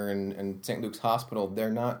Center and St. Luke's Hospital,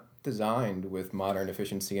 they're not designed with modern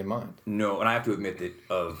efficiency in mind. No, and I have to admit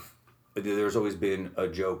that there's always been a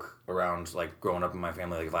joke around, like, growing up in my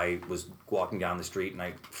family, like, if I was walking down the street and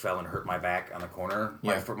I fell and hurt my back on the corner,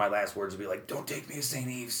 my last words would be like, don't take me to St.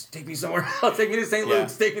 Eve's, take me somewhere else, take me to St.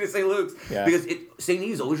 Luke's, take me to St. Luke's. Because St.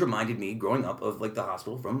 Eve's always reminded me, growing up, of, like, the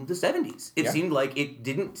hospital from the 70s. It seemed like it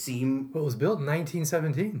didn't seem... Well, it was built in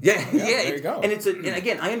 1917. There you go. And and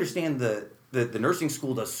again, I understand the nursing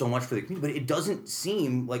school does so much for the community, but it doesn't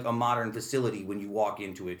seem like a modern facility when you walk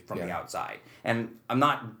into it from the outside. And I'm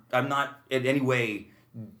not in any way,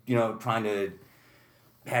 trying to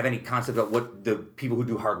have any concept of what the people who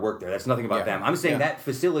do hard work there. That's nothing about them. I'm saying that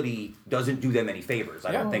facility doesn't do them any favors,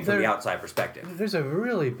 I don't think, from the outside perspective. There's a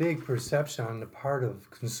really big perception on the part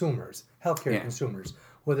of consumers, healthcare consumers,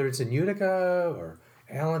 whether it's in Utica or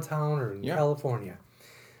Allentown or in California,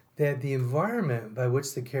 that the environment by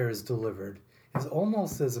which the care is delivered is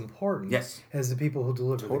almost as important as the people who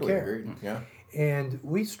deliver the care. Agreed. Yeah. And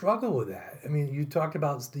we struggle with that. I mean, you talked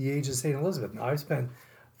about the age of St. Elizabeth. Now, I've spent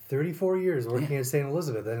 34 years working at St.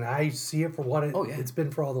 Elizabeth, and I see it for what it's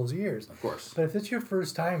been for all those years. Of course. But if it's your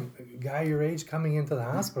first time, a guy your age, coming into the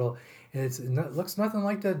hospital, and it looks nothing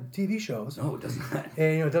like the TV shows. No, it doesn't.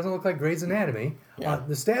 And it doesn't look like Grey's Anatomy.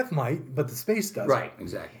 The staff might, but the space doesn't. Right,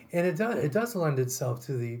 exactly. And it does lend itself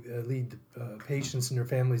to the lead patients and their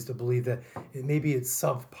families to believe that maybe it's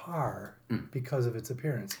subpar because of its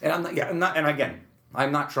appearance. And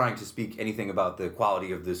I'm not trying to speak anything about the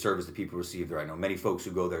quality of the service that people receive there. I know many folks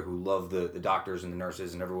who go there who love the doctors and the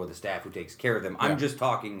nurses and everyone, the staff who takes care of them. I'm just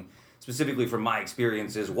talking specifically from my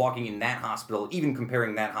experiences walking in that hospital, even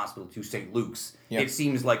comparing that hospital to St. Luke's, it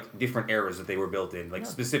seems like different eras that they were built in, like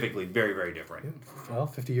specifically very, very different. Well,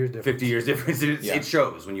 50 years difference. 50 years difference. It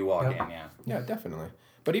shows when you walk in, Yeah, definitely.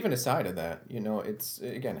 But even aside of that, it's,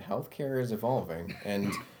 again, healthcare is evolving,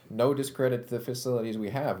 and no discredit to the facilities we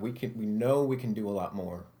have. We know we can do a lot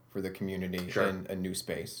more for the community in a new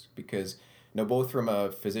space, because both from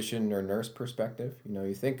a physician or nurse perspective,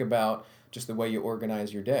 you think about just the way you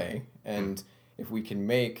organize your day, and if we can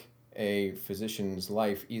make a physician's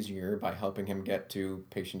life easier by helping him get to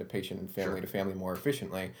patient and family to family more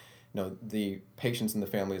efficiently, the patients and the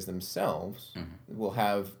families themselves will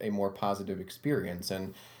have a more positive experience.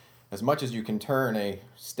 And as much as you can turn a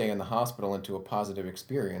stay in the hospital into a positive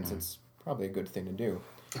experience, it's probably a good thing to do.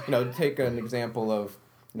 Take an example of,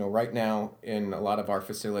 right now in a lot of our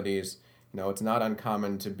facilities, it's not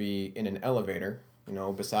uncommon to be in an elevator,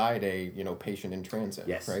 beside a, patient in transit,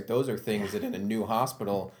 right? Those are things that in a new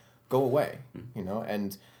hospital go away,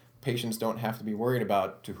 and patients don't have to be worried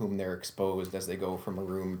about to whom they're exposed as they go from a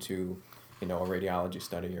room to, a radiology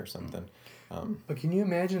study or something. But can you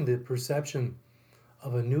imagine the perception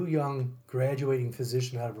of a new young graduating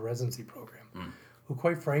physician out of a residency program who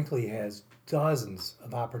quite frankly has dozens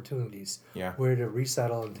of opportunities where to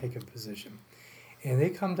resettle and take a position. And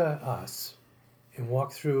they come to us and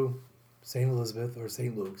walk through St. Elizabeth or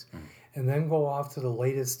St. Luke's and then go off to the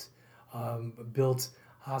latest built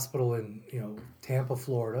hospital in Tampa,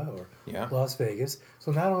 Florida or Las Vegas.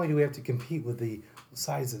 So not only do we have to compete with the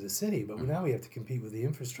size of the city, but now we have to compete with the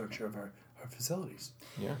infrastructure of our facilities.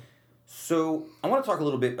 Yeah. So I want to talk a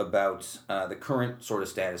little bit about the current sort of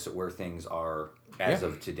status of where things are as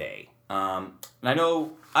of today. And I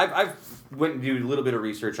know I've went and did a little bit of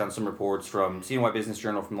research on some reports from CNY Business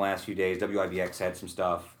Journal from the last few days. WIBX had some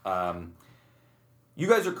stuff. Are you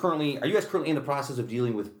guys currently in the process of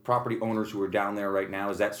dealing with property owners who are down there right now?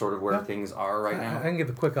 Is that sort of where things are right now? I can give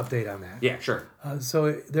a quick update on that. Yeah, sure.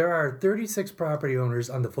 So there are 36 property owners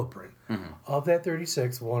on the footprint. Of that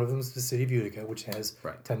 36, one of them is the city of Utica, which has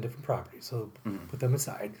 10 different properties. So put them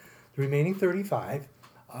aside. The remaining 35,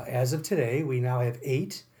 as of today, we now have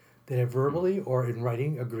 8 that have verbally or in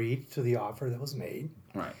writing agreed to the offer that was made.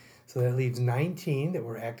 Right. So that leaves 19 that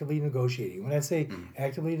we're actively negotiating. When I say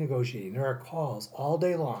actively negotiating, there are calls all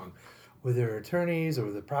day long with their attorneys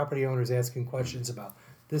or the property owners asking questions about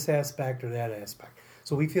this aspect or that aspect.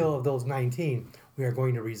 So we feel of those 19, we are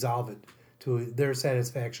going to resolve it to their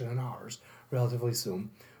satisfaction and ours relatively soon,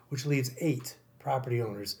 which leaves 8 property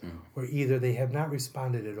owners where either they have not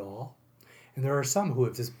responded at all, and there are some who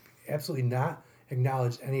have just absolutely not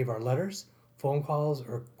acknowledged any of our letters, phone calls,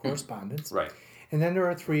 or correspondence. Right. And then there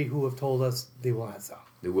are 3 who have told us they will not sell.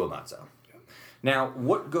 They will not sell. Now,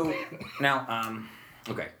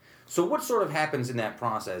 okay. So what sort of happens in that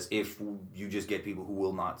process if you just get people who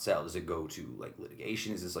will not sell? Does it go to like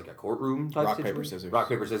litigation? Is this like a courtroom type situation? Paper, scissors. Rock,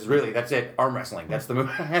 paper, scissors. Really, that's it. Arm wrestling. That's the move.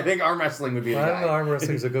 I think arm wrestling would be the guy. I don't know, arm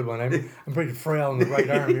wrestling is a good one. I'm pretty frail in the right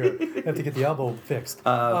arm here. I have to get the elbow fixed.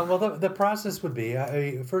 Well, the process would be,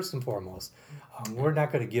 first and foremost, we're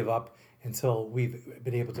not going to give up until we've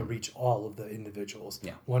been able to reach all of the individuals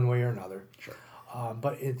one way or another. Sure.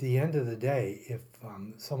 But at the end of the day, if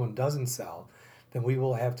someone doesn't sell, then we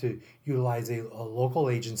will have to utilize a local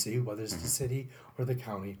agency, whether it's the city or the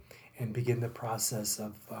county, and begin the process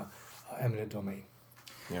of eminent domain.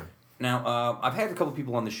 Yeah. Now, I've had a couple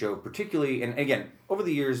people on the show, particularly, and again, over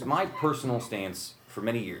the years, my personal stance for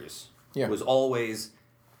many years was always,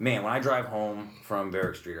 man, when I drive home from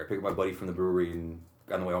Varick Street, or I pick up my buddy from the brewery and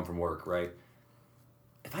on the way home from work, right?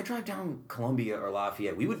 If I drive down Columbia or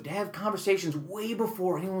Lafayette, we would have conversations way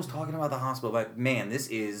before anyone was talking about the hospital. But man, this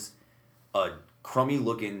is a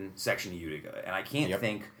crummy-looking section of Utica, and I can't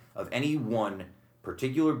think of any one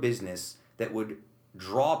particular business that would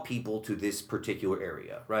draw people to this particular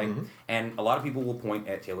area, right? And a lot of people will point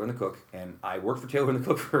at Taylor and the Cook, and I worked for Taylor and the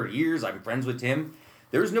Cook for years. I'm friends with Tim.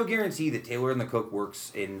 There's no guarantee that Taylor and the Cook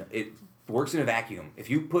works in a vacuum. If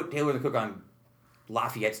you put Taylor and the Cook on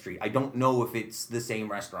Lafayette Street, I don't know if it's the same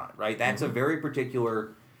restaurant, right? That's a very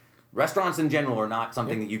particular... Restaurants in general are not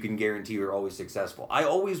something that you can guarantee are always successful. I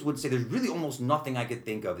always would say there's really almost nothing I could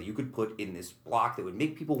think of that you could put in this block that would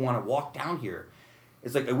make people want to walk down here.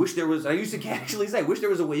 It's like, I used to actually say, I wish there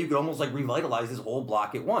was a way you could almost like revitalize this whole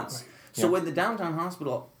block at once. Right. So when the downtown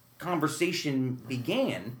hospital conversation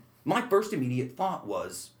began, my first immediate thought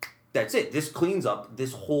was, that's it. This cleans up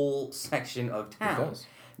this whole section of town. It does.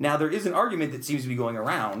 Now, there is an argument that seems to be going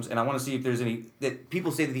around, and I want to see if there's any... that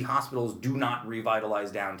people say that the hospitals do not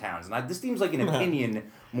revitalize downtowns. And this seems like an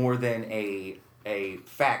opinion more than a a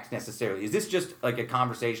fact necessarily. Is this just like a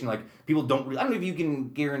conversation? Like people don't. I don't know if you can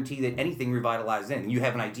guarantee that anything revitalizes in. You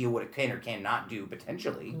have an idea what it can or cannot do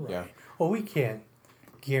potentially. Right. Yeah. Well, we can't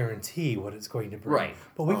guarantee what it's going to bring. Right.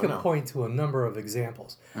 But we can point to a number of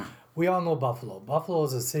examples. We all know Buffalo. Buffalo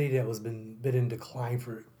is a city that was been in decline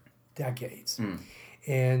for decades.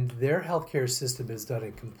 And their healthcare system has done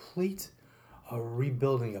a complete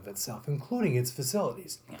rebuilding of itself, including its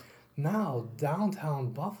facilities. Yeah. Now,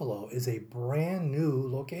 downtown Buffalo is a brand new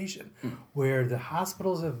location where the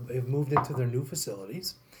hospitals have moved into their new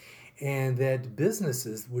facilities, and that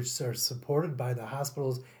businesses, which are supported by the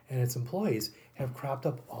hospitals and its employees, have cropped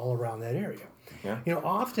up all around that area. Yeah. You know,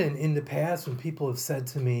 often in the past when people have said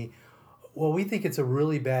to me, well, we think it's a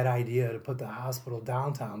really bad idea to put the hospital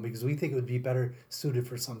downtown because we think it would be better suited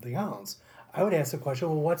for something else, I would ask the question,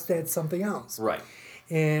 well, what's that something else? Right.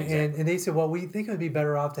 And they said, well, we think it would be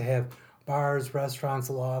better off to have bars, restaurants,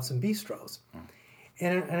 lofts, and bistros.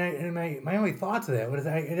 And my only thought to that was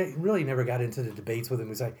I really never got into the debates with him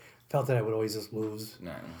because I felt that I would always just lose.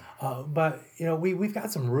 No. But, you know, we've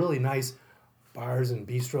got some really nice bars and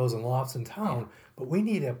bistros and lofts in town, but we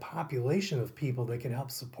need a population of people that can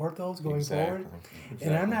help support those going forward.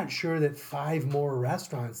 And I'm not sure that 5 more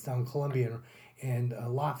restaurants down Columbia and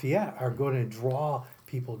Lafayette are going to draw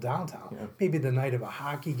people downtown. Yeah. Maybe the night of a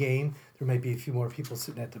hockey game, there might be a few more people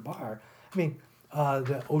sitting at the bar. I mean,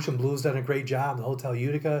 the Ocean Blue's done a great job. The Hotel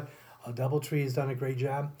Utica, Doubletree has done a great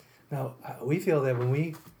job. Now, we feel that when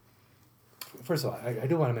we... First of all, I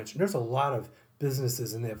do want to mention, there's a lot of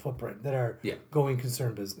businesses in that footprint that are going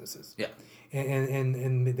concern businesses. Yeah.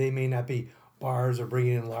 And they may not be bars or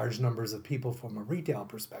bringing in large numbers of people from a retail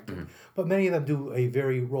perspective, but many of them do a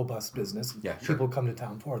very robust business. Yeah, sure. People come to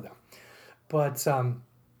town for them. But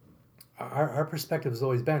our perspective has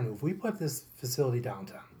always been, if we put this facility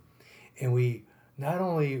downtown and we not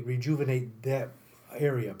only rejuvenate that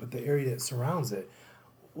area, but the area that surrounds it,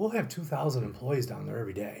 we'll have 2,000 employees down there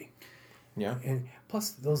every day. Yeah. And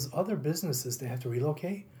plus, those other businesses that have to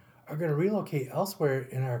relocate are going to relocate elsewhere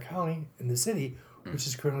in our county, in the city, which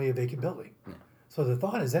is currently a vacant building. So the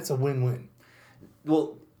thought is that's a win-win.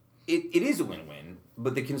 Well, it is a win-win,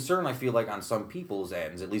 but the concern I feel like on some people's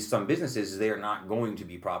ends, at least some businesses, is they are not going to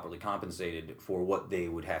be properly compensated for what they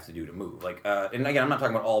would have to do to move. Like, and again, I'm not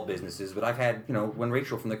talking about all businesses, but I've had, you know, when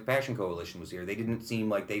Rachel from the Compassion Coalition was here, they didn't seem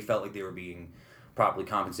like they felt like they were being properly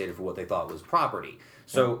compensated for what they thought was property.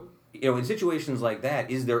 So, you know, in situations like that,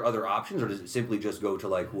 is there other options, or does it simply just go to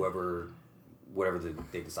like whatever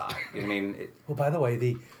they decide? You know what I mean? Well, by the way,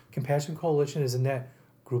 the Compassion Coalition is in that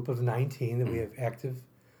group of 19 that we have active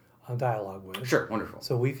dialogue with. Sure, wonderful.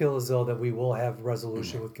 So we feel as though that we will have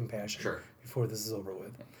resolution with Compassion before this is over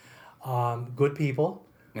with. Good people,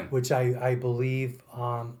 which I believe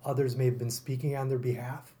others may have been speaking on their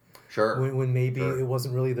behalf. Sure. When maybe it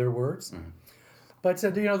wasn't really their words. But,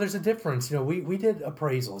 you know, there's a difference. You know, we did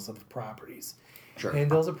appraisals of properties. Sure. And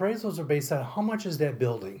those appraisals are based on how much is that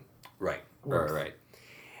building. Right. worth. Right.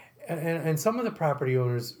 And some of the property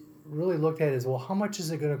owners really looked at it as, well, how much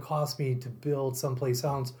is it going to cost me to build someplace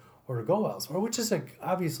else or to go elsewhere, which is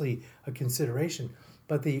obviously a consideration.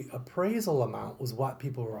 But the appraisal amount was what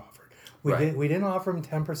people were offered. We didn't offer them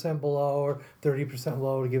 10% below or 30%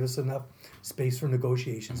 low to give us enough space for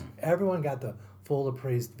negotiations. Everyone got the full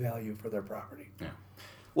appraised value for their property. Yeah.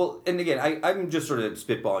 Well, and again, I'm just sort of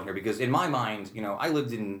spitballing here because in my mind, you know, I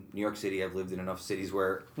lived in New York City. I've lived in enough cities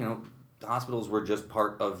where, you know, the hospitals were just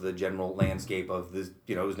part of the general landscape of this,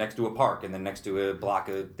 you know, it was next to a park and then next to a block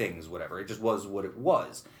of things, whatever. It just was what it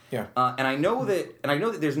was. Yeah. And I know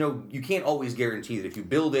that there's no, you can't always guarantee that if you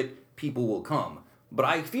build it, people will come. But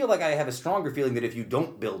I feel like I have a stronger feeling that if you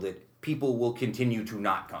don't build it, people will continue to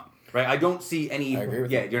not come. Right? I don't see any. I agree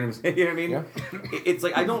with you know what I'm saying? You know what I mean? Yeah. It's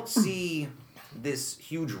like I don't see this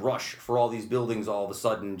huge rush for all these buildings all of a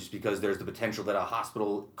sudden just because there's the potential that a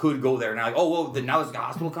hospital could go there. Now, like, oh, well, now there's a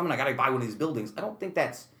hospital coming. I got to buy one of these buildings. I don't think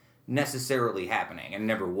that's necessarily happening, and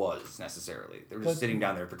never was necessarily. They were just sitting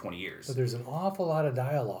down there for 20 years. But there's an awful lot of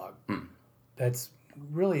dialogue that's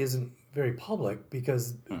really isn't very public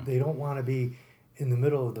because they don't want to be in the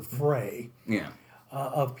middle of the fray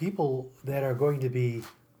of people that are going to be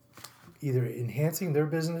either enhancing their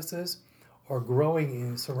businesses or growing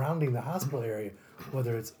in surrounding the hospital area,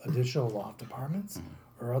 whether it's additional loft apartments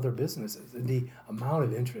or other businesses. And the amount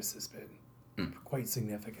of interest has been quite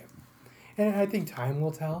significant. And I think time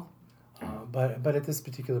will tell. But at this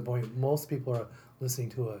particular point, most people are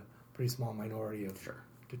listening to a pretty small minority of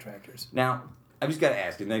detractors. Now, I've just got to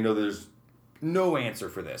ask, and I know there's no answer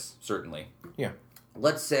for this, certainly. Yeah.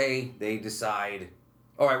 Let's say they decide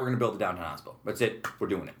all right, we're going to build the downtown hospital. That's it. We're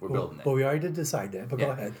doing it. We're building it. Well, we already did decide that, but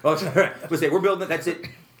go ahead. Oh, sorry. Let's say we're building it. That's it.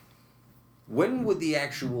 When would the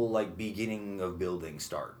actual beginning of building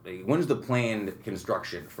start? When's the planned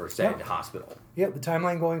construction for said hospital? Yeah, the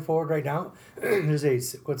timeline going forward right now,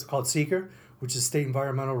 there's what's called SEEKR, which is State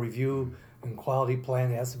Environmental Review and Quality Plan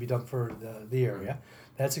that has to be done for the area.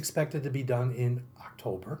 That's expected to be done in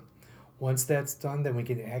October. Once that's done, then we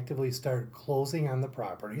can actively start closing on the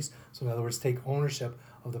properties. So in other words, take ownership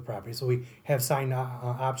of the property. So we have signed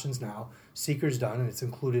options now. SEEKR's done, and it's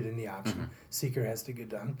included in the option. SEEKR has to get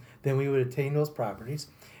done. Then we would attain those properties.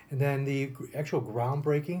 And then the actual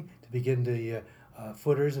groundbreaking to begin the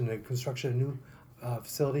footers and the construction of a new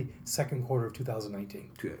facility, second quarter of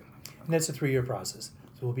 2019. Good. And that's a 3-year process.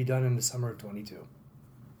 So we'll be done in the summer of 22.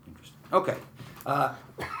 Interesting. Okay.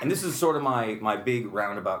 And this is sort of my big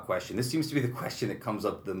roundabout question. This seems to be the question that comes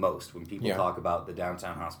up the most when people talk about the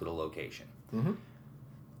downtown hospital location. Mm-hmm.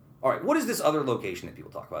 All right, what is this other location that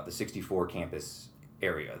people talk about, the 64 campus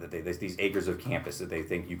area, that there's these acres of campus that they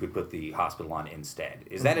think you could put the hospital on instead?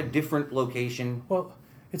 Is that a different location? Well,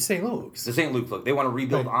 it's St. Luke's. The St. Luke's. They want to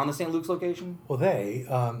rebuild on the St. Luke's location? Well,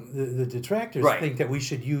 the detractors think that we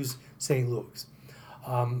should use St. Luke's.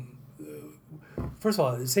 First of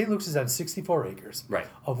all, St. Luke's is on 64 acres, right,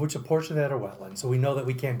 of which a portion of that are wetlands. So we know that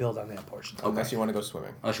we can't build on that portion. Unless you want to go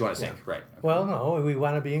swimming. Unless you want to sink, right. Okay. Well, no, we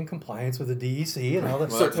want to be in compliance with the DEC and all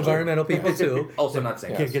the environmental people, too. Also not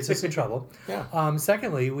saying. Gets us in trouble. Yeah.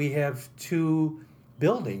 Secondly, we have 2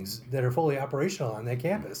 buildings that are fully operational on that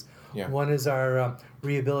campus. Yeah. One is our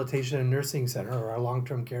Rehabilitation and Nursing Center, or our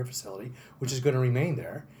long-term care facility, which is going to remain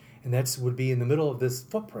there. And that would be in the middle of this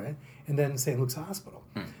footprint, and then St. Luke's Hospital.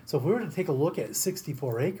 So if we were to take a look at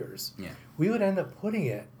 64 acres, we would end up putting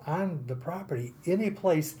it on the property in a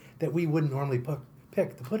place that we wouldn't normally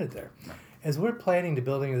pick to put it there. As we're planning the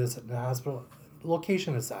building of this hospital,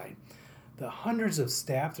 location aside, the hundreds of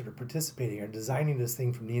staff that are participating are designing this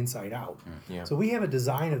thing from the inside out. So we have a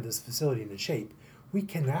design of this facility in the shape. We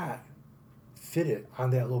cannot fit it on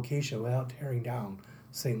that location without tearing down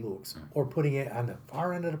St. Luke's or putting it on the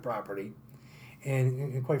far end of the property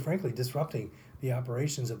and quite frankly disrupting the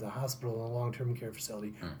operations of the hospital and long-term care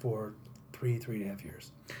facility for 3.5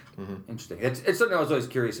 years. Interesting. It's something I was always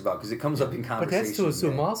curious about because it comes up in conversation. But that's to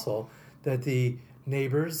assume also that the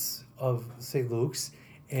neighbors of St. Luke's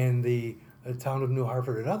and the town of New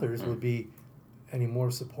Hartford and others would be any more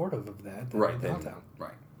supportive of that than downtown.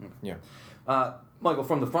 Right. Yeah. Michael,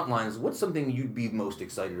 from the front lines, what's something you'd be most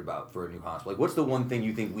excited about for a new hospital? Like, what's the one thing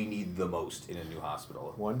you think we need the most in a new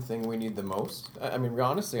hospital? One thing we need the most? I mean,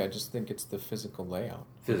 honestly, I just think it's the physical layout.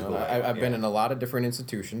 Layout, I've been in a lot of different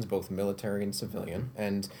institutions, both military and civilian,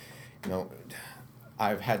 and,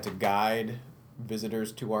 I've had to guide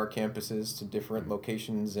visitors to our campuses to different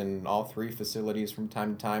locations in all 3 facilities from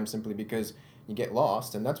time to time simply because you get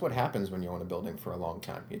lost, and that's what happens when you own a building for a long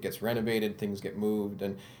time. It gets renovated, things get moved,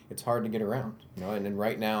 and it's hard to get around. And then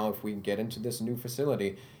right now, if we get into this new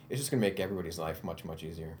facility, it's just going to make everybody's life much, much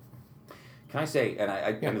easier. Can I say, and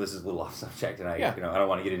I know this is a little off subject, and I don't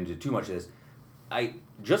want to get into too much of this. I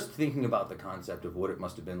just thinking about the concept of what it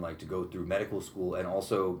must have been like to go through medical school and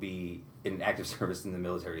also be in active service in the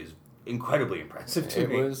military is incredibly impressive to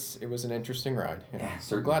me. It was an interesting ride. Yeah,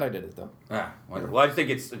 I'm glad I did it though. Wonderful. Well, I just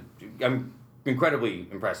think it's incredibly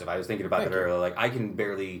impressive. I was thinking about that earlier. Like, I can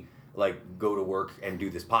barely go to work and do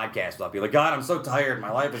this podcast without being like, God, I'm so tired.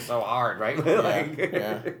 My life is so hard, right?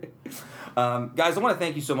 Guys, I want to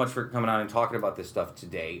thank you so much for coming on and talking about this stuff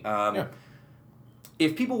today.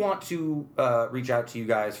 If people want to reach out to you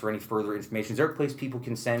guys for any further information, is there a place people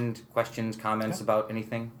can send questions, comments about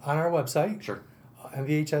anything? On our website. Sure.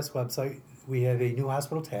 MVHS website, we have a new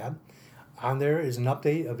hospital tab. On there is an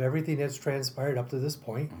update of everything that's transpired up to this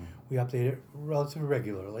point. We update it relatively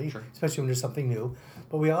regularly, especially when there's something new.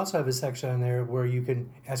 But we also have a section on there where you can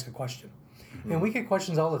ask a question. And we get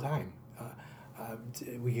questions all the time.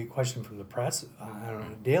 We get questions from the press on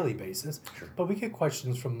a daily basis. But we get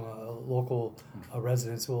questions from local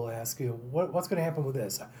residents who will ask, what's going to happen with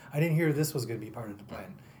this? I didn't hear this was going to be part of the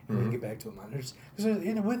plan. And we can get back to them on it.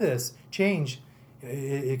 Because with this change,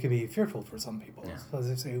 it can be fearful for some people. So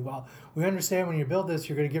they say, well, we understand when you build this,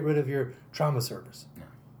 you're going to get rid of your trauma service.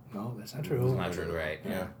 No, that's not true. It's not true, right?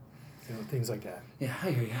 Yeah. Things like that. Yeah,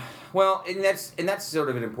 I hear you. Well, and that's sort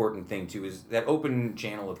of an important thing too. Is that open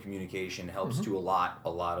channel of communication helps to a lot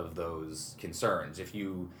of those concerns. If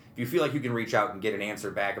you feel like you can reach out and get an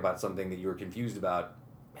answer back about something that you're confused about,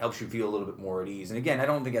 helps you feel a little bit more at ease. And again, I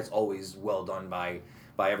don't think that's always well done by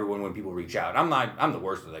by everyone when people reach out. I'm the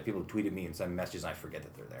worst with that. People tweet at me and send messages and I forget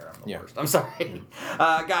that they're there. I'm the worst. I'm sorry.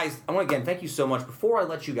 Guys, I want to again thank you so much. Before I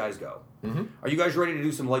let you guys go, are you guys ready to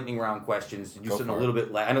do some lightning round questions? Do something a little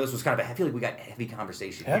bit I know this was kind of I feel like we got a heavy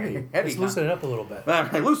conversation here. Let's loosen it up a little bit.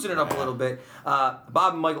 Loosen it up a little bit.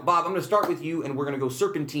 Bob and Michael. Bob, I'm going to start with you, and we're going to go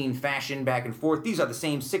serpentine fashion back and forth. These are the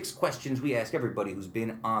same 6 questions we ask everybody who's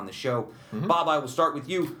been on the show. Bob, I will start with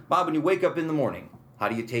you. Bob, when you wake up in the morning, how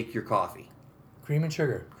do you take your coffee? Cream and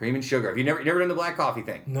sugar. Cream and sugar. Have you never done the black coffee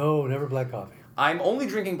thing? No, never black coffee. I'm only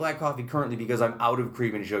drinking black coffee currently because I'm out of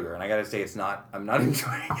cream and sugar, and I gotta say I'm not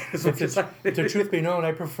enjoying it as much as If the truth be known,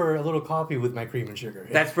 I prefer a little coffee with my cream and sugar.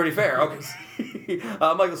 That's pretty fair. Okay.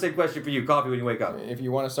 Michael, same question for you. Coffee when you wake up. If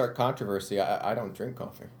you want to start controversy, I don't drink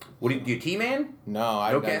coffee. What do you tea man?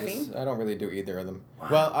 No, caffeine? I don't really do either of them. Wow.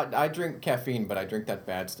 Well, I drink caffeine, but I drink that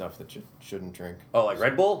bad stuff that you shouldn't drink. Oh, like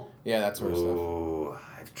Red Bull? Yeah, that sort of stuff. Ooh.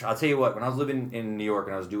 I'll tell you what, when I was living in New York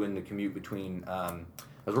and I was doing the commute between,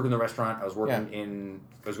 I was working in the restaurant, I was working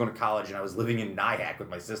I was going to college and I was living in Nyack with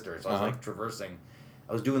my sister, so I was like traversing.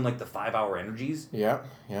 I was doing like the 5-hour energies. Yeah.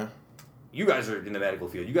 You guys are in the medical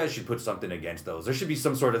field. You guys should put something against those. There should be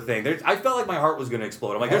some sort of thing. I felt like my heart was going to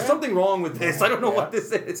explode. I'm like, there's something wrong with this. I don't know what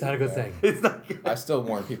this is. It's not a good thing. It's not good. I still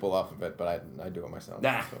warn people off of it, but I do it myself.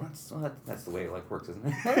 Nah, so. that's the way life works, isn't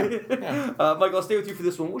it? Michael, I'll stay with you for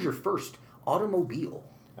this one. What was your first automobile?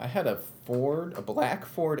 I had a black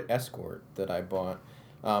Ford Escort that I bought.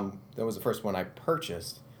 That was the first one I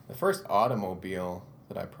purchased. The first automobile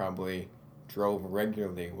that I probably drove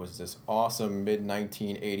regularly was this awesome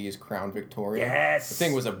mid-1980s Crown Victoria. Yes! The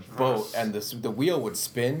thing was a boat, and the wheel would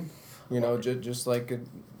spin, just like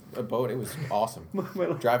a boat. It was awesome.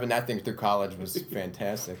 Driving that thing through college was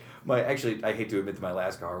fantastic. I hate to admit that my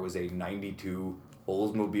last car was a 92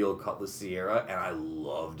 Oldsmobile Cutlass Sierra, and I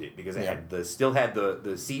loved it because it still had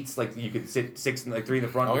the seats, like you could sit 6 and 3 in the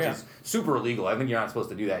front, which is super illegal. I think you're not supposed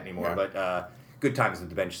to do that anymore, but good times with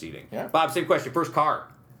the bench seating. Yeah. Bob, same question. First car?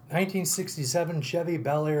 1967 Chevy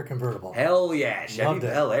Bel Air convertible. Hell yeah, Chevy Loved it.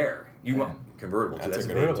 Bel Air. You want convertible too? That's a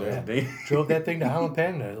good good one. one, Yeah. Drove that thing to Holland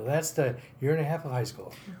Patton. That's the year and a half of high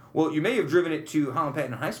school. Well, you may have driven it to Holland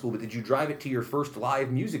Patton High School, but did you drive it to your first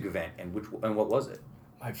live music event, and what was it?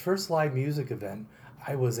 My first live music event,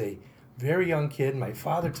 I was a very young kid. My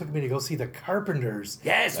father took me to go see the Carpenters.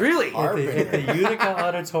 Yes, really? At the Utica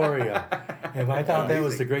Auditorium. And I thought that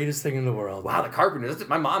was the greatest thing in the world. Wow, the Carpenters.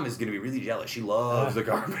 My mom is going to be really jealous. She loves the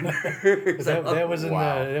Carpenters. That was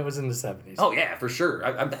in the 70s. Oh, yeah, for sure.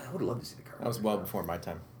 I would love to see the Carpenters. That was well before my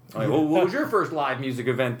time. All right, well, what was your first live music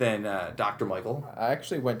event then, Dr. Michael? I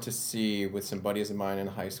actually went to see, with some buddies of mine in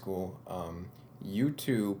high school,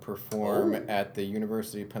 U2 perform at the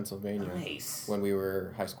University of Pennsylvania. Nice. When we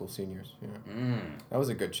were high school seniors. Yeah. That was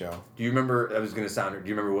a good show. Do you remember, do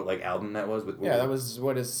you remember what album that was? That was,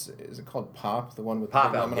 what is it called, Pop? The one with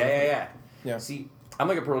Pop the album, yeah. See, I'm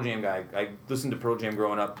like a Pearl Jam guy. I listened to Pearl Jam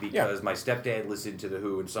growing up because my stepdad listened to The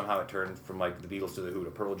Who, and somehow it turned from like the Beatles to The Who to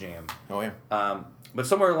Pearl Jam. Oh, yeah. But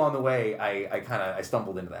somewhere along the way, I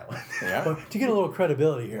stumbled into that one. Yeah. But to get a little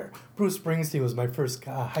credibility here, Bruce Springsteen was my first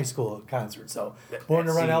high school concert. So Born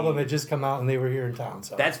to Run album had just come out, and they were here in town.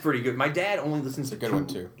 So that's pretty good. My dad only listens to a good one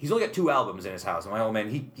too. He's only got 2 albums in his house. And my old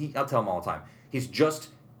man, I'll tell him all the time. He's just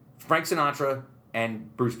Frank Sinatra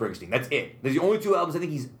and Bruce Springsteen. That's it. There's the only 2 albums I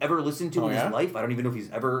think he's ever listened to in his life. I don't even know if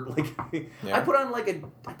he's ever I put on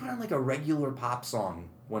like a regular pop song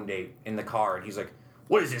one day in the car, and he's like,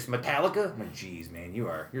 "What is this, Metallica?" I'm like, "Geez, man,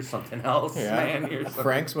 you're something else, man." You're something.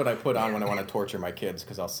 Frank's what I put on when I want to torture my kids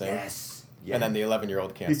because I'll sing. Yes. And then the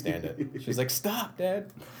 11-year-old can't stand it. She's like, "Stop,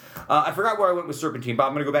 Dad." I forgot where I went with Serpentine. Bob,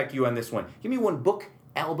 I'm going to go back to you on this one. Give me one book,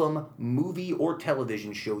 album, movie, or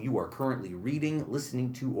television show you are currently reading,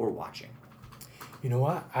 listening to, or watching. You know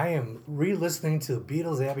what? I am re-listening to the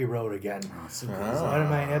Beatles' Abbey Road again. It's one of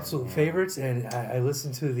my absolute favorites, and I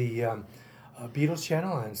listen to the Beatles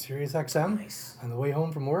channel on Sirius XM on the way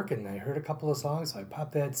home from work, and I heard a couple of songs, so I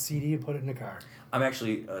popped that CD and put it in the car. I'm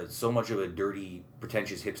actually so much of a dirty,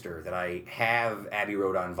 pretentious hipster that I have Abbey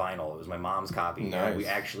Road on vinyl. It was my mom's copy. Nice. We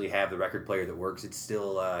actually have the record player that works. It's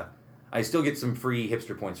still... I still get some free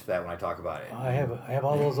hipster points for that when I talk about it. I have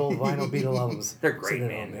all those old vinyl Beatle albums. They're great,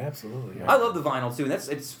 man. Absolutely. Yeah. I love the vinyl, too. And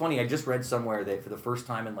it's funny. I just read somewhere that for the first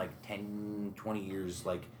time in like 10, 20 years,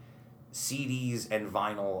 like CDs and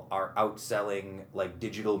vinyl are outselling like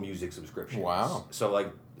digital music subscriptions. Wow. So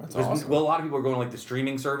like, that's awesome. Well, a lot of people are going to like the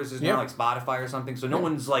streaming services now, like Spotify or something. So no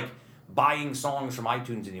one's like buying songs from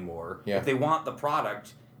iTunes anymore. Yeah. If they want the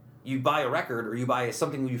product, you buy a record or you buy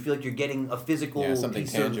something where you feel like you're getting a physical something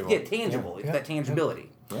piece tangible. tangible. It's that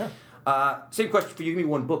tangibility. Yeah. Same question for you. Give me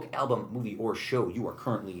one book, album, movie, or show you are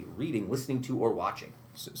currently reading, listening to, or watching.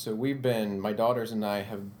 So my daughters and I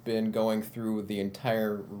have been going through the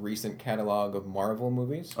entire recent catalog of Marvel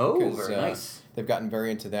movies. Oh, because, very nice. They've gotten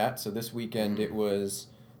very into that. So this weekend it was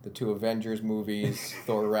the 2 Avengers movies,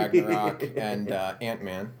 Thor Ragnarok, and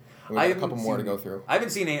Ant-Man. We got a couple more to go through. I haven't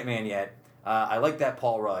seen Ant-Man yet. I like that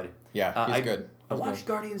Paul Rudd. Yeah, he's good. I watched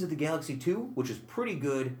Guardians of the Galaxy 2, which is pretty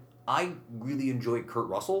good. I really enjoy Kurt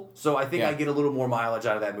Russell, so I think I get a little more mileage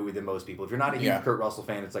out of that movie than most people. If you're not a huge Kurt Russell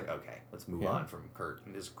fan, it's like, okay, let's move on from Kurt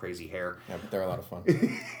and his crazy hair. Yeah, but they're a lot of fun.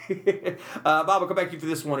 Bob, I'll come back to you for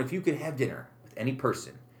this one. If you could have dinner with any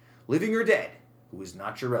person, living or dead, who is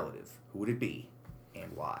not your relative, who would it be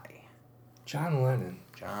and why? John Lennon.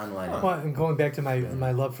 John Lennon. Well, and going back to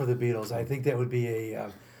my love for the Beatles, I think that would be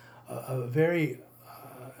a very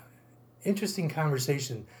interesting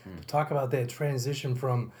conversation to talk about that transition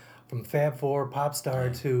from Fab Four pop star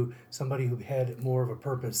to somebody who had more of a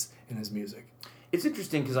purpose in his music. It's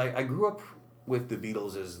interesting because I grew up with the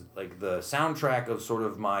Beatles as like the soundtrack of sort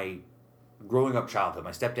of my growing up childhood.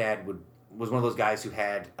 My stepdad was one of those guys who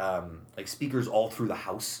had like speakers all through the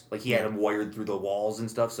house. Like he had them wired through the walls and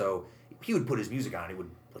stuff. So he would put his music on. He would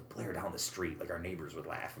like blare down the street. Like our neighbors would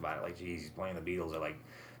laugh about it. Like, geez, he's playing the Beatles at like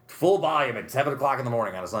full volume at 7:00 in the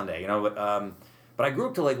morning on a Sunday. You know, but I grew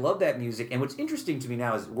up to like love that music. And what's interesting to me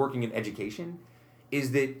now is working in education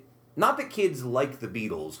is that not that kids like the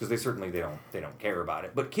Beatles, because they don't care about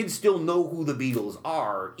it, but kids still know who the Beatles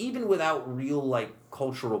are, even without real like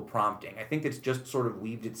cultural prompting. I think it's just sort of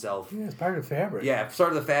weaved itself. Yeah, it's part of the fabric. Yeah, it's part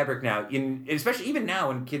of the fabric now. Especially even now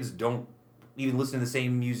when kids don't even listen to the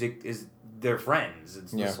same music as their friends.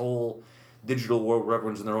 It's this whole digital world where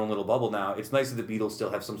everyone's in their own little bubble now. It's nice that the Beatles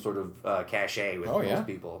still have some sort of cachet with most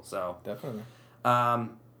people. So definitely.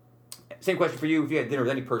 Same question for you. If you had dinner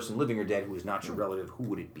with any person, living or dead, who is not your relative, who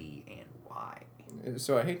would it be and why?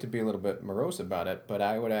 So I hate to be a little bit morose about it, but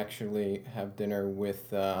I would actually have dinner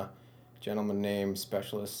with a gentleman named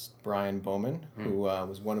Specialist Brian Bowman, who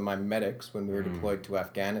was one of my medics when we were deployed to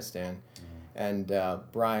Afghanistan. And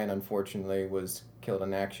Brian, unfortunately, was killed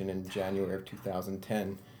in action in January of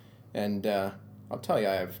 2010. And I'll tell you,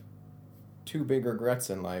 I have 2 big regrets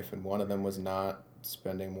in life, and one of them was not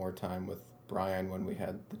spending more time with Brian when we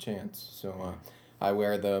had the chance. So I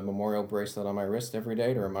wear the memorial bracelet on my wrist every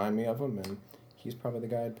day to remind me of him, and he's probably the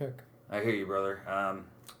guy I'd pick. I hear you, brother.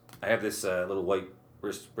 I have this little white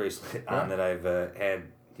wrist bracelet on that I've had.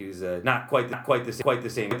 He was not quite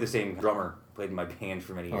the same drummer. Played in my band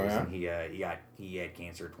for many years, and he had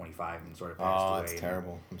cancer at 25 and sort of passed away. Oh, that's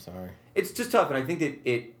terrible. I'm sorry. It's just tough, and I think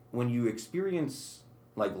that when you experience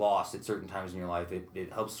like loss at certain times in your life,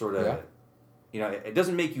 it helps sort of. You know, it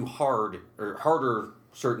doesn't make you harder,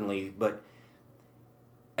 certainly, but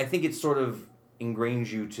I think it sort of ingrains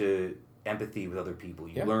you to empathy with other people.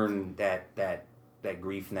 You learn that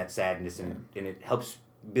grief and that sadness, and it helps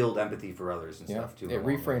build empathy for others and stuff, too. It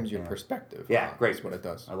reframes your perspective. Yeah, great. That's what it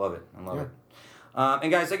does. I love it. And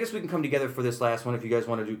guys, I guess we can come together for this last one if you guys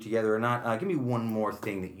want to do it together or not. Give me one more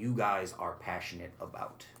thing that you guys are passionate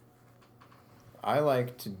about. I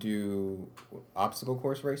like to do obstacle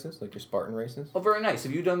course races, like your Spartan races. Oh, very nice.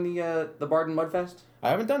 Have you done the Barden Mudfest? I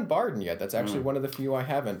haven't done Barden yet. That's actually one of the few I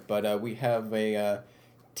haven't. But we have a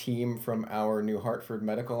team from our New Hartford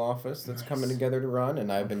medical office that's coming together to run,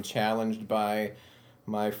 and I've been challenged by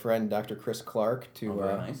my friend Dr. Chris Clark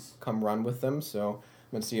to come run with them. So I'm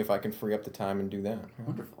going to see if I can free up the time and do that.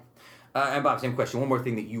 Wonderful. And Bob, same question. One more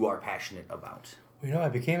thing that you are passionate about. You know, I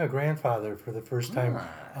became a grandfather for the first time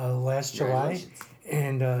last July,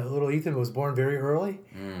 and little Ethan was born very early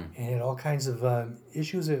and had all kinds of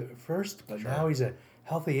issues at first, but now he's a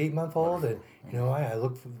healthy 8-month-old, and you know, I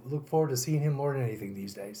look forward to seeing him more than anything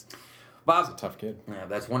these days. Bob, he's a tough kid. Yeah,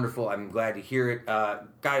 that's wonderful. I'm glad to hear it.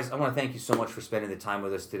 Guys, I want to thank you so much for spending the time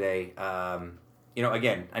with us today. You know,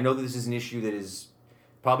 again, I know that this is an issue that is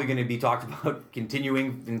probably going to be talked about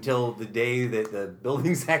continuing until the day that the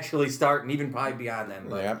buildings actually start, and even probably beyond then.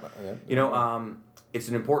 But, you know, it's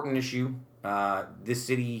an important issue. This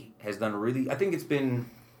city has done I think it's been,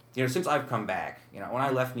 you know, since I've come back, you know, when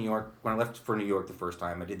I left for New York the first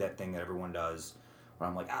time, I did that thing that everyone does, where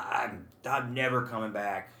I'm like, I'm never coming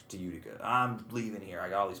back to Utica. I'm leaving here. I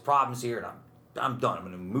got all these problems here, and I'm done. I'm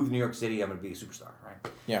going to move to New York City. I'm going to be a superstar,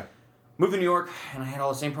 right? Yeah. Moved to New York, and I had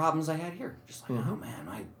all the same problems I had here. Just like, oh man,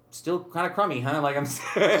 I still kind of crummy, huh? Like I'm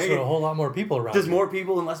saying, a whole lot more people around. Just more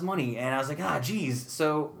people and less money, and I was like, geez.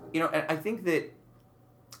 So you know, I think that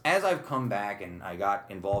as I've come back and I got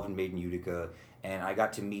involved in Made in Utica, and I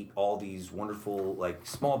got to meet all these wonderful like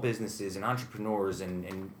small businesses and entrepreneurs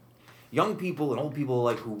and young people and old people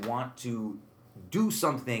like who want to do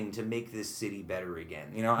something to make this city better again.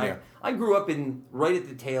 You know, Yeah. I grew up right at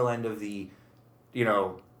the tail end of the, you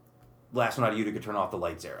know, last one out of Utica, turn off the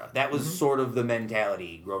lights era. That was sort of the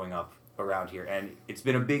mentality growing up around here, and it's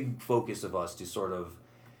been a big focus of us to sort of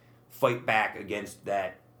fight back against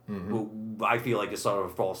that. I feel like is sort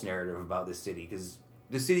of a false narrative about this city, because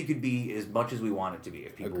the city could be as much as we want it to be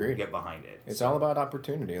if people get behind it. It's all about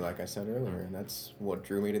opportunity, like I said earlier, and that's what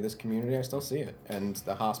drew me to this community. I still see it, and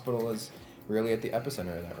the hospital is really at the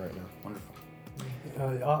epicenter of that right now.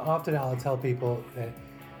 Wonderful. Often I'll tell people that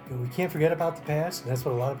we can't forget about the past, and that's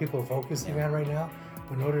what a lot of people are focusing on right now.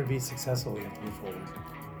 But in order to be successful, we have to move forward.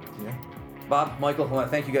 Yeah. Bob, Michael, I want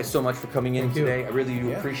to thank you guys so much for coming in today. I really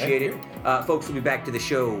do appreciate it. Folks, we'll be back to the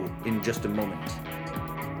show in just a moment.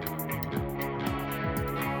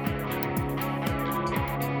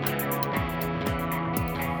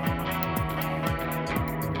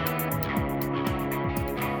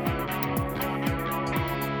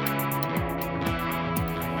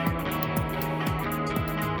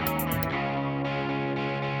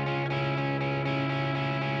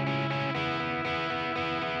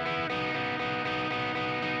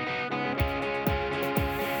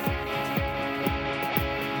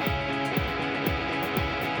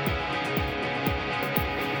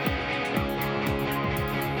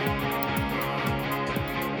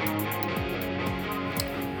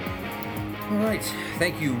 All right.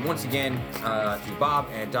 Thank you once again to Bob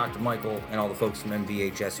and Dr. Michael and all the folks from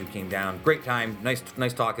MVHS who came down. Great time. Nice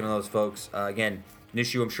talking to those folks. Again, an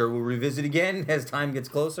issue I'm sure we'll revisit again as time gets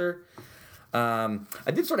closer. I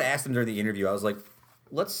did sort of ask them during the interview. I was like,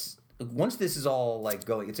 once this is all like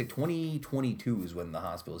going, it's like 2022 is when the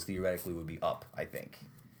hospitals theoretically would be up, I think.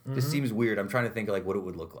 This seems weird. I'm trying to think of like what it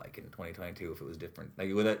would look like in 2022 if it was different. Like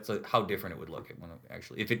so how different it would look when it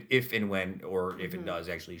actually, if and when, or if it does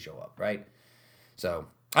actually show up, right? So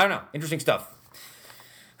I don't know. Interesting stuff.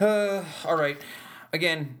 All right.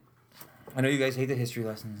 Again, I know you guys hate the history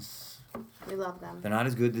lessons. We love them. They're not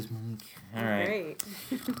as good this week. All right. Great.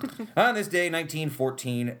 On this day,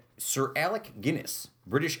 1914, Sir Alec Guinness,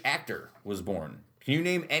 British actor, was born. Can you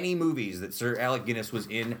name any movies that Sir Alec Guinness was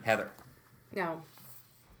in, Heather? No.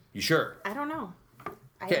 You sure? I don't know.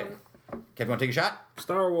 Okay. Kev, you want to take a shot?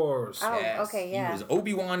 Star Wars. Oh, Yes. okay, yeah. He was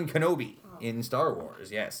Obi-Wan Kenobi in Star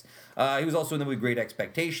Wars, yes. He was also in the movie Great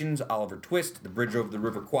Expectations, Oliver Twist, The Bridge Over the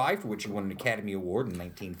River Kwai, for which he won an Academy Award in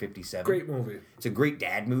 1957. Great movie. It's a great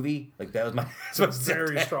dad movie. Like, that was my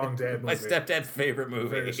Very strong dad movie. My stepdad's favorite movie.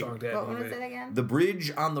 Very strong dad What movie. one is it again? The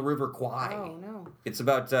Bridge on the River Kwai. Oh, no. It's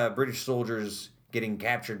about British soldiers getting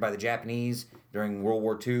captured by the Japanese during World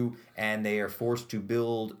War II, and they are forced to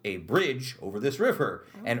build a bridge over this river.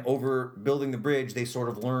 Oh. And over building the bridge, they sort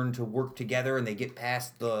of learn to work together, and they get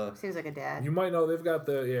past the... Seems like a dad. You might know they've got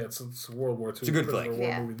it's World War II. It's a good Prisoner flick. of War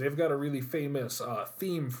Yeah. movie. They've got a really famous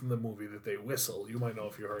theme from the movie that they whistle. You might know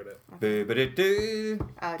if you heard it.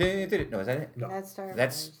 No, is that it? No. That's Star Wars.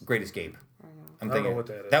 That's Great Escape. I'm I don't thinking know what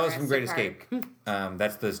that is. that was from Great Jurassic Escape.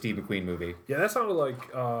 That's the Steve McQueen movie. Yeah, that sounded like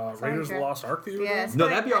Raiders of the Jur- Lost Ark to you. Yes. No,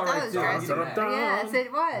 that'd be I all thought right, it was too. Jurassic Dun, dun, Park. dun. Yes,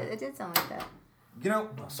 it was. It did sound like that. You know,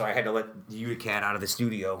 sorry, I had to let the Uticast out of the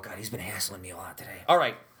studio. God, he's been hassling me a lot today. All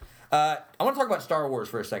right. I want to talk about Star Wars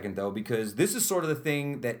for a second, though, because this is sort of the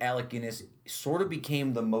thing that Alec Guinness sort of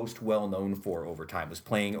became the most well-known for over time, was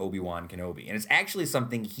playing Obi-Wan Kenobi. And it's actually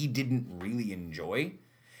something he didn't really enjoy.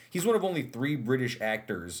 He's one of only 3 British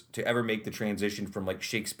actors to ever make the transition from, like,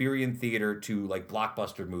 Shakespearean theater to, like,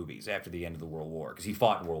 blockbuster movies after the end of the World War, because he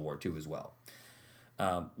fought in World War II as well.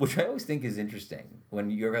 Which I always think is interesting when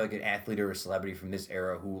you ever like an athlete or a celebrity from this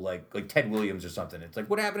era who like Ted Williams or something. It's like,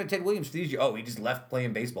 what happened to Ted Williams for these years? Oh, he just left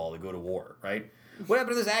playing baseball to go to war, right? What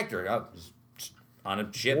happened to this actor? Oh, just on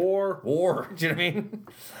a ship. War. Do you know what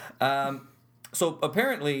I mean? So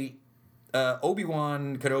apparently,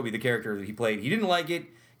 Obi-Wan Kenobi, the character that he played, he didn't like it.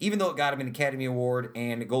 Even though it got him an Academy Award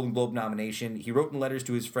and a Golden Globe nomination, he wrote in letters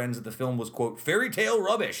to his friends that the film was, quote, fairy tale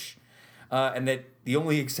rubbish. And that he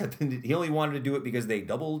only wanted to do it because they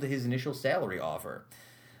doubled his initial salary offer.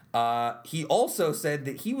 He also said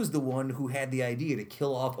that he was the one who had the idea to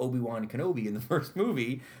kill off Obi-Wan Kenobi in the first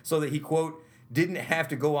movie so that he, quote, didn't have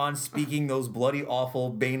to go on speaking those bloody awful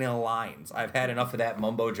banal lines. I've had enough of that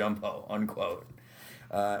mumbo jumbo, unquote.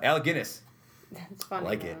 Alec Guinness. That's funny. I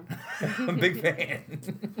like though. it. I'm a big fan.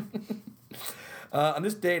 On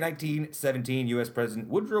this day, 1917, U.S. President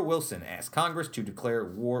Woodrow Wilson asked Congress to declare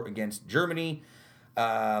war against Germany.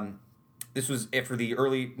 This was after the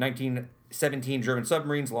early 1917 German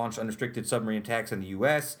submarines launched unrestricted submarine attacks on the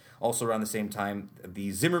U.S. Also around the same time,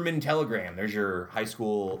 the Zimmerman Telegram. There's your high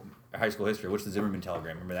school history. What's the Zimmerman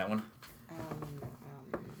Telegram? Remember that one?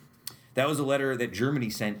 That was a letter that Germany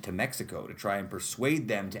sent to Mexico to try and persuade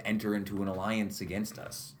them to enter into an alliance against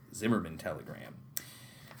us. Zimmerman telegram.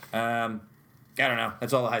 I don't know.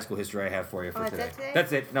 That's all the high school history I have for you for today. That's it?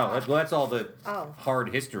 That's it. No, that's all the Oh. hard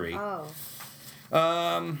history. Oh.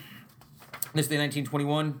 This day,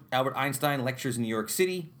 1921, Albert Einstein lectures in New York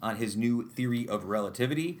City on his new theory of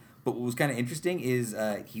relativity. But what was kind of interesting is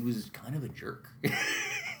he was kind of a jerk.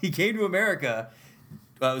 He came to America.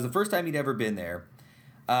 It was the first time he'd ever been there.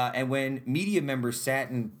 And when media members sat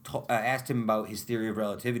and asked him about his theory of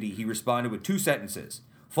relativity, he responded with 2 sentences.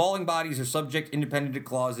 Falling bodies are subject independent of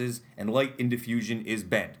clauses, and light in diffusion is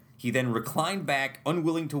bent. He then reclined back,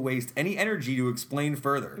 unwilling to waste any energy to explain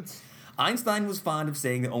further. Einstein was fond of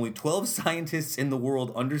saying that only 12 scientists in the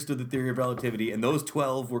world understood the theory of relativity, and those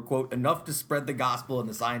 12 were, quote, enough to spread the gospel in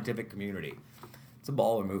the scientific community. It's a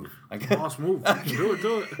baller move. Boss move.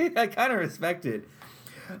 Do it. I kind of respect it.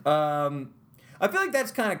 I feel like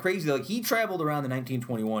that's kind of crazy. Like, he traveled around in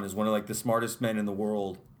 1921 as one of, like, the smartest men in the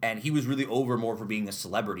world, and he was really over more for being a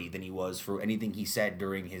celebrity than he was for anything he said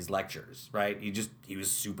during his lectures, right? He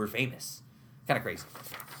was super famous. Kind of crazy.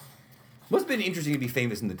 Must have been interesting to be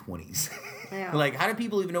famous in the 20s. Yeah. Like, how do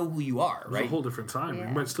people even know who you are, It's right? a whole different time. Yeah.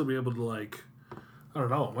 You might still be able to, like, I don't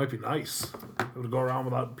know, it might be nice. Able to go around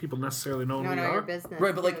without people necessarily knowing who you Know are. your business.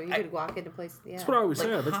 Right, but, like, you could walk into places. Yeah. That's what I always Like,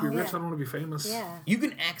 say. Let's be how- rich. Yeah. I don't want to be famous. Yeah. You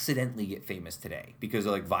can accidentally get famous today because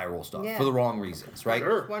of, like, viral stuff Yeah. for the wrong reasons, right?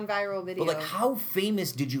 Sure. One viral video. But, like, how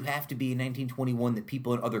famous did you have to be in 1921 that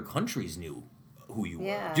people in other countries knew who you were?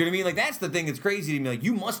 Yeah. Do you know what I mean? Like, that's the thing that's crazy to me. Like,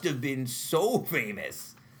 you must have been so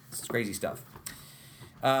famous. It's crazy stuff.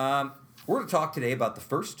 We're going to talk today about the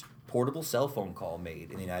first portable cell phone call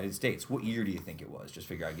made in the United States. What year do you think it was? Just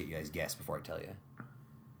figure I'd get you guys guess before I tell you.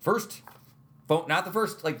 First phone, not the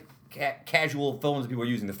first, like, casual phones people are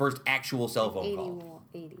using. The first actual cell phone call.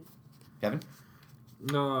 80. Kevin?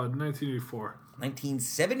 1984.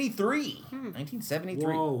 1973.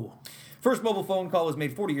 1973. Whoa. First mobile phone call was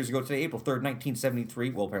made 40 years ago today, April 3rd, 1973.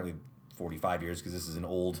 Well, apparently 45 years because this is an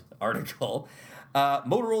old article.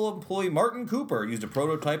 Motorola employee Martin Cooper used a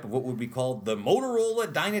prototype of what would be called the Motorola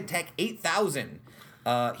Dynatec 8000.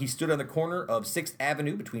 He stood on the corner of 6th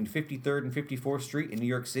Avenue between 53rd and 54th Street in New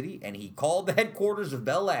York City, and he called the headquarters of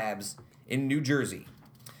Bell Labs in New Jersey.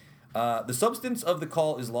 The substance of the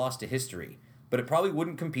call is lost to history, but it probably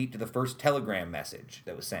wouldn't compete to the first telegram message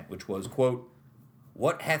that was sent, which was, quote,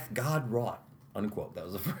 "What hath God wrought?" unquote. That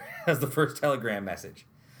was the first telegram message.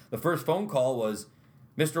 The first phone call was,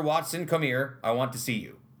 "Mr. Watson, come here. I want to see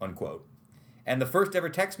you," unquote. And the first ever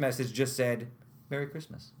text message just said, "Merry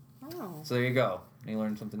Christmas." Oh. So there you go. You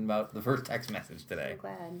learned something about the first text message today. I'm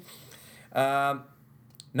glad.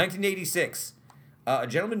 1986. A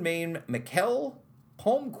gentleman named Mikael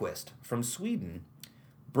Palmqvist from Sweden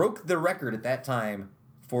broke the record at that time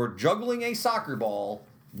for juggling a soccer ball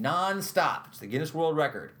non-stop. It's the Guinness World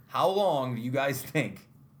Record. How long do you guys think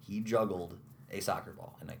he juggled a soccer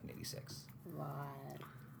ball in 1986? What?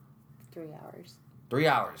 3 hours. 3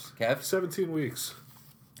 hours. Kev? 17 weeks.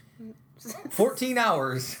 14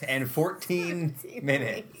 hours and 14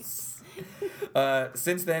 minutes.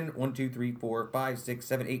 Since then, 1, 2, 3, 4, 5, 6,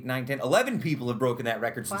 7, 8, 9, 10, 11 people have broken that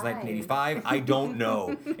record since Why? 1985. I don't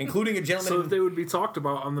know, including a gentleman. So that they would be talked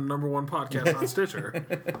about on the #1 podcast on Stitcher.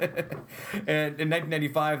 And in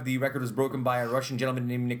 1995, the record was broken by a Russian gentleman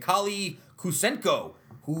named Nikoly Kusenko,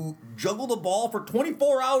 who juggled a ball for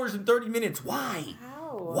 24 hours and 30 minutes. Why? How?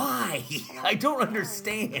 Why? I don't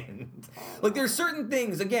understand. Like, there's certain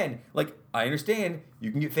things, again, like, I understand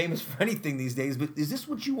you can get famous for anything these days, but is this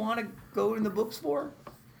what you want to go in the books for?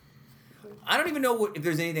 I don't even know if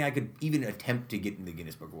there's anything I could even attempt to get in the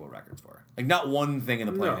Guinness Book of World Records for. Like, not one thing in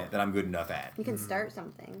the planet No. that I'm good enough at. You can start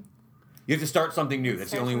something. You have to start something new.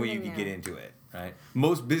 That's the Start only way you something can get new. into it, right?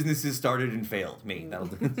 Most businesses started and failed. Me, that's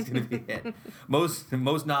going to be it. Most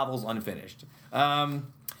novels unfinished.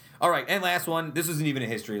 All right, and last one. This isn't even a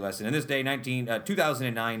history lesson. In this day,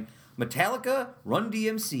 2009, Metallica, Run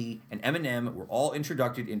DMC, and Eminem were all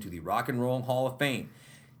introduced into the Rock and Roll Hall of Fame.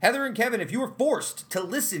 Heather and Kevin, if you were forced to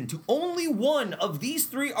listen to only one of these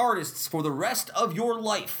 3 artists for the rest of your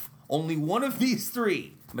life, only one of these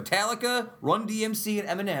 3, Metallica, Run DMC, and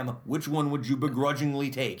Eminem, which one would you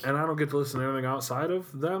begrudgingly take? And I don't get to listen to anything outside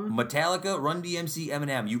of them. Metallica, Run DMC,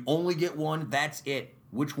 Eminem. You only get one, that's it.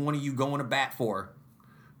 Which one are you going to bat for?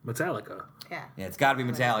 Metallica. Yeah. Yeah, it's got to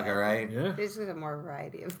be Metallica, right? Yeah. There's just more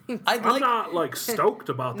variety of things. I'd I'm like. not like stoked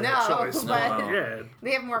about that No, choice. but- Yeah.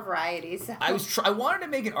 They have more variety. So. I wanted to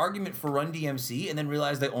make an argument for Run DMC, and then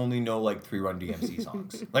realized I only know like 3 Run DMC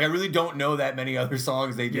songs. Like I really don't know that many other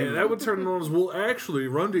songs they do. Yeah, that would turn those. Well, actually,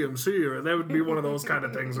 Run DMC, or that would be one of those kind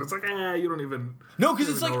of things. Where it's like, you don't even. No, because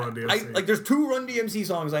you it's don't like even know Run DMC. like there's 2 Run DMC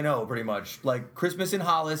songs I know pretty much, like Christmas in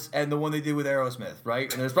Hollis and the one they did with Aerosmith,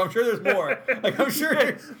 right? And I'm sure there's more. Like I'm sure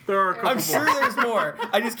there are a couple I'm more. sure there's more.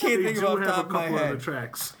 I just can't They think do of off the have a top of my couple head. other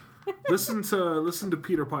tracks. Listen to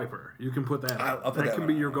Peter Piper. You can put that. I'll put that that can one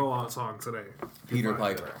be on. your go out song today. Peter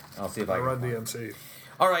Piper. I'll see if I can Run find it. DMC.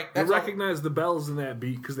 All right, You that's all. recognize the bells in that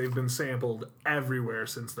beat because they've been sampled everywhere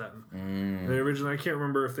since then. They originally, I can't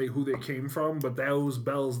remember who they came from, but those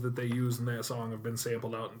bells that they use in that song have been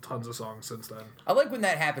sampled out in tons of songs since then. I like when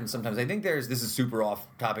that happens sometimes. I think this is super off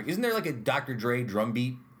topic. Isn't there like a Dr. Dre drum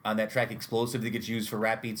beat on that track Explosive that gets used for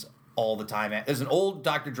rap beats all the time? There's an old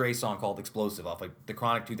Dr. Dre song called Explosive off like The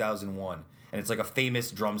Chronic 2001, and it's like a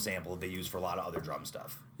famous drum sample that they use for a lot of other drum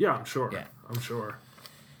stuff. Yeah, I'm sure. Yeah. I'm sure.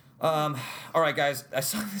 All right, guys, I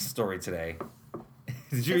saw this story today.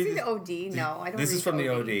 Did you Is read it this? OD? No, I don't. This is from the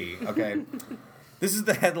OD. Okay, this is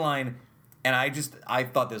the headline, and I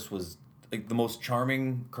thought this was like the most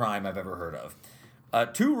charming crime I've ever heard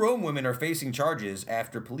of. 2 Rome women are facing charges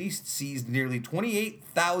after police seized nearly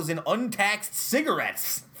 28,000 untaxed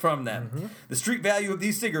cigarettes from them. Mm-hmm. The street value of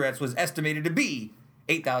these cigarettes was estimated to be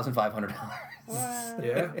 $8,500.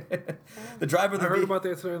 Yeah. The driver of I the heard vehicle. about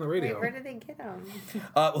that today on the radio. Wait, where did they get them?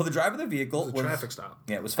 Well, the driver of the vehicle It was a traffic stop.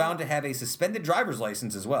 Yeah, was found to have a suspended driver's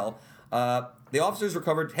license as well. The officers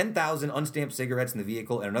recovered 10,000 unstamped cigarettes in the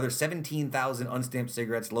vehicle and another 17,000 unstamped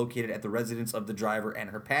cigarettes located at the residence of the driver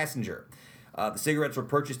and her passenger. The cigarettes were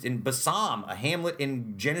purchased in Bassam, a hamlet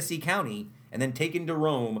in Genesee County, and then taken to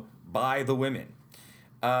Rome by the women.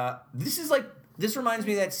 This reminds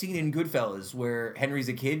me of that scene in Goodfellas where Henry's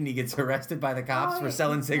a kid and he gets arrested by the cops for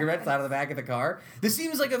selling cigarettes out of the back of the car. This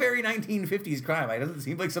seems like a very 1950s crime. It doesn't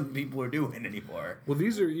seem like something people are doing anymore. Well,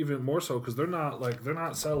 these are even more so because they're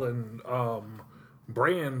not selling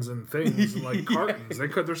brands and things like cartons.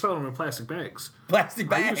 They're selling them in plastic bags. Plastic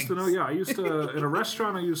bags. I used to know. Yeah, I used to in a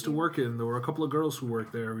restaurant I used to work in. There were a couple of girls who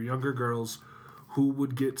worked there, younger girls, who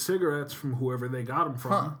would get cigarettes from whoever they got them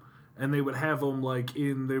from. And they would have them they'd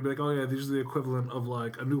be like, oh yeah, these are the equivalent of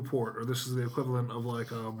like a Newport, or this is the equivalent of like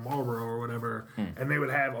a Marlboro or whatever. And they would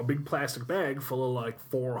have a big plastic bag full of like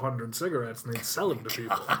 400 cigarettes, and they'd sell them to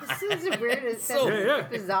people. This is the weirdest. Yeah.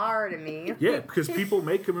 Bizarre to me. Yeah, because people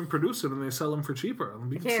make them and produce them, and they sell them for cheaper.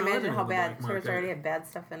 I can't imagine how bad cigarettes already have bad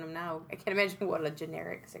stuff in them now. I can't imagine what a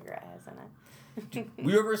generic cigarette has in it. Were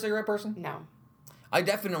you ever a cigarette person? No.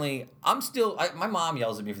 My mom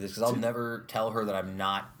yells at me for this because I'll never tell her that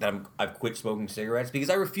I've quit smoking cigarettes because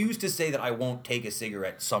I refuse to say that I won't take a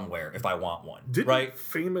cigarette somewhere if I want one. Didn't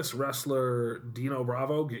famous wrestler Dino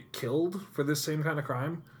Bravo get killed for this same kind of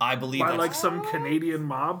crime? I believe By that's like some Canadian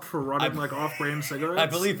mob for running like off-brand cigarettes? I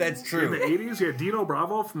believe that's In the true. 80s, yeah, Dino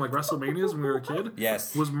Bravo from like WrestleManias when we were a kid.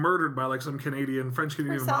 Yes. Was murdered by like some French For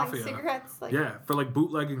Canadian selling mafia. cigarettes. Like, Yeah, for like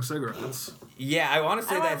bootlegging cigarettes. Yeah, I want to I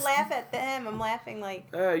say don't want that's to laugh at them. I'm laughing like.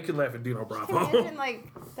 You can laugh at Dino Bravo. Imagine like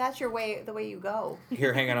that's the way you go.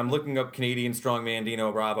 Here, hang on. I'm looking up Canadian strongman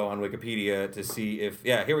Dino Bravo on Wikipedia to see if...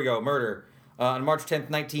 Yeah, here we go. Murder. On March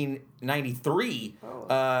 10th, 1993,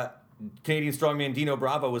 Canadian strongman Dino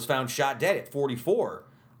Bravo was found shot dead at 44.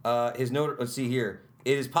 His note... Let's see here.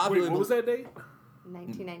 It is popular... Wait, what was that date?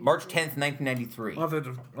 1990. March 10th, 1993.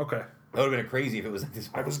 Okay. That would have been crazy if it was this.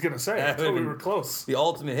 I was going to say, I thought we were close. The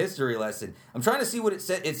ultimate history lesson. I'm trying to see what it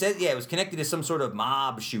said. It said, it was connected to some sort of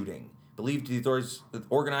mob shooting. Believed to the authorities with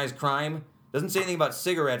organized crime. Doesn't say anything about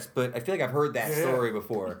cigarettes, but I feel like I've heard that story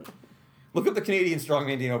before. Look up the Canadian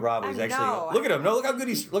strongman Dino Bravo. He's actually look at him. No, look how good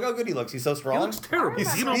he looks. He's so strong. He looks terrible.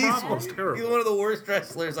 Dino Bravo looks terrible. He's one of the worst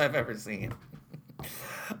wrestlers I've ever seen.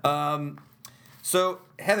 So,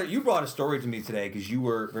 Heather, you brought a story to me today because you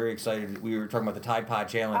were very excited. We were talking about the Tide Pod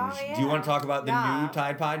Challenge. Oh, yeah. Do you want to talk about the new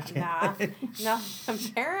Tide Pod Challenge? No.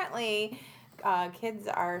 Apparently, kids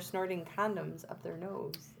are snorting condoms up their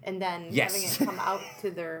nose and then having it come out to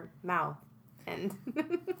their mouth. And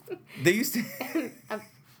they used to...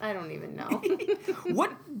 I don't even know.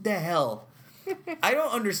 What the hell? I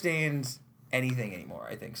don't understand anything anymore,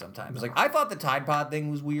 I think, sometimes. Like, I thought the Tide Pod thing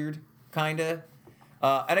was weird, kind of.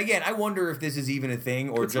 And again, I wonder if this is even a thing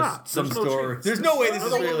or It's just not. some There's no story. chance. There's no way this It's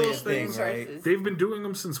is one of really a those thing, things. right? They've been doing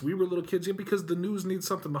them since we were little kids, because the news needs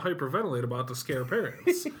something to hyperventilate about to scare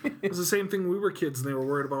parents. It's the same thing when we were kids and they were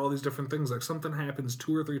worried about all these different things. Like, something happens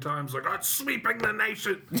 2 or 3 times, like, it's sweeping the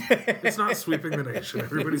nation. It's not sweeping the nation.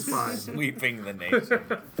 Everybody's fine. Sweeping the nation.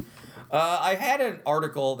 I had an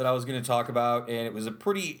article that I was going to talk about, and it was a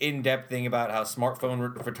pretty in-depth thing about how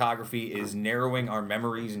smartphone photography is narrowing our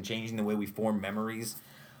memories and changing the way we form memories.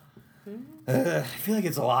 I feel like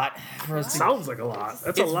it's a lot for us. Sounds like a lot.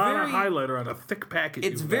 That's a It's lot of very- highlighter on a thick package.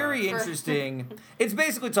 It's very interesting. It's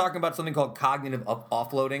basically talking about something called cognitive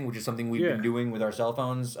offloading, which is something we've been doing with our cell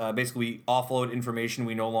phones. Basically, we offload information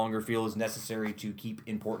we no longer feel is necessary to keep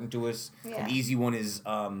important to us. Yeah. An easy one is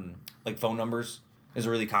like phone numbers. Is a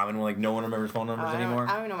really common one. Like no one remembers phone numbers anymore.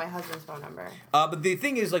 I don't know my husband's phone number. But the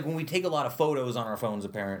thing is, like when we take a lot of photos on our phones,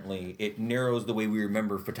 apparently it narrows the way we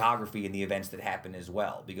remember photography and the events that happen as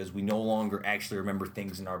well, because we no longer actually remember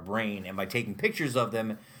things in our brain, and by taking pictures of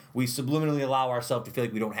them, we subliminally allow ourselves to feel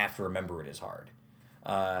like we don't have to remember it as hard.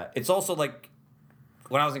 It's also like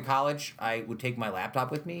when I was in college, I would take my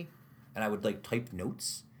laptop with me, and I would like type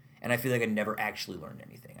notes. And I feel like I never actually learned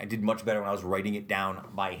anything. I did much better when I was writing it down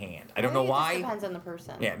by hand. I don't know why. It just depends on the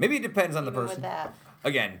person. Yeah, maybe it depends on the Even person. with that.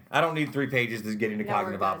 Again, I don't need 3 pages to get into No,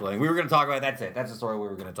 cognitive we're good. offloading. We were going to talk about that's it. That's the story we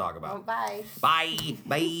were going to talk Oh, about. bye.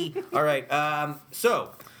 Bye. All right.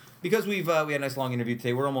 So, because we had a nice long interview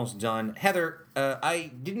today, we're almost done. Heather,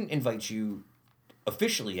 I didn't invite you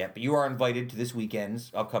officially yet, but you are invited to this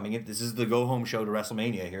weekend's upcoming. This is the go home show to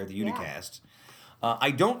WrestleMania here at the Uticast.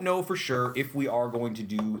 I don't know for sure if we are going to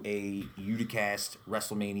do a Uticast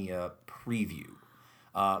WrestleMania preview.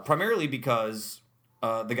 Primarily because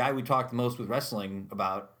the guy we talked the most with wrestling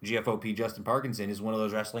about, GFOP Justin Parkinson, is one of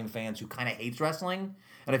those wrestling fans who kind of hates wrestling.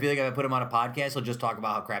 And I feel like if I put him on a podcast, he'll just talk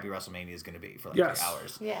about how crappy WrestleMania is going to be for like 3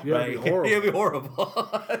 hours. Yeah. Yeah, it'd be horrible. It'd be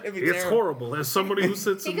horrible. It'd be It's terrible. horrible. As somebody who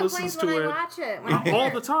sits He and listens complains when to I it watch it. When I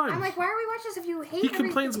all the time. I'm like, why are we watching this if you hate He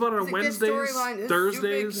complains about it on He's like, this Wednesdays, storyline is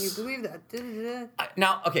Thursdays. stupid. Can you believe that? Da-da-da.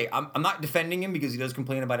 Now, okay, I'm not defending him because he does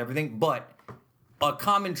complain about everything, but a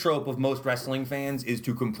common trope of most wrestling fans is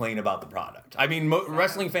to complain about the product. I mean,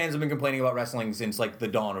 wrestling fans have been complaining about wrestling since like the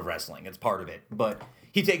dawn of wrestling. It's part of it, but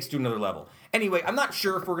he takes it to another level. Anyway, I'm not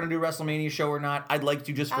sure if we're going to do a WrestleMania show or not. I'd like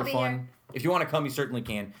to just for I'll be fun. here. If you want to come, you certainly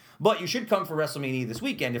can. But you should come for WrestleMania this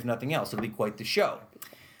weekend, if nothing else. It'll be quite the show.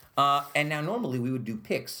 And now normally we would do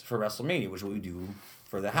picks for WrestleMania, which is what we do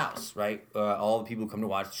for the house, right? All the people who come to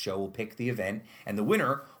watch the show will pick the event, and the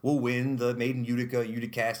winner will win the Made in Utica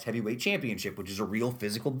Uticast Heavyweight Championship, which is a real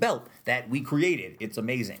physical belt that we created. It's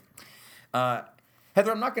amazing. Heather,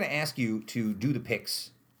 I'm not going to ask you to do the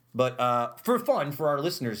picks, but for fun, for our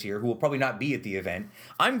listeners here who will probably not be at the event,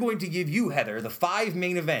 I'm going to give you, Heather, the 5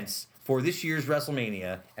 main events for this year's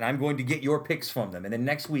WrestleMania, and I'm going to get your picks from them. And then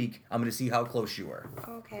next week, I'm going to see how close you were.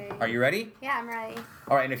 Okay. Are you ready? Yeah, I'm ready.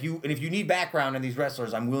 All right, and if you need background on these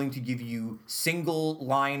wrestlers, I'm willing to give you single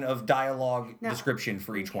line of dialogue description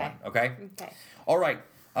for each one. Okay. Okay. All right.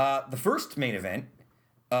 The first main event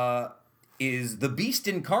is the Beast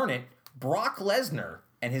Incarnate, Brock Lesnar,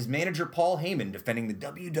 and his manager Paul Heyman defending the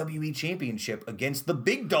WWE Championship against the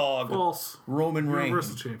big dog False. Roman Reigns.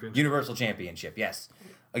 Universal Championship. Universal Championship. Yes,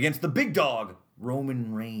 against the big dog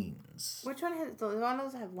Roman Reigns. Which one has the one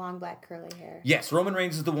of those have long black curly hair? Yes, Roman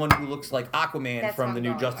Reigns is the one who looks like Aquaman That's from what the I'm new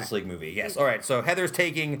going Justice with. League movie. Yes. All right. So Heather's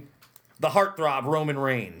taking the heartthrob Roman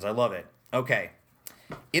Reigns. I love it. Okay.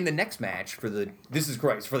 In the next match for the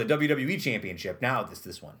WWE Championship. Now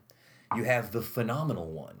this one, you have the phenomenal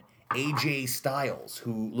one, AJ Styles,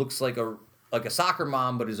 who looks like a soccer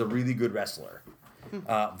mom but is a really good wrestler,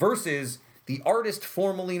 versus the artist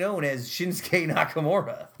formerly known as Shinsuke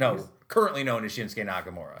Nakamura. No, currently known as Shinsuke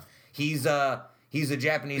Nakamura. He's a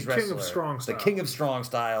Japanese The king wrestler. of strong style. The king of strong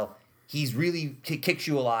style. He's really kicks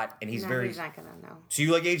you a lot, and he's No, very. He's not gonna know. So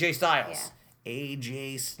you like AJ Styles? Yeah.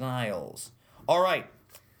 AJ Styles. All right.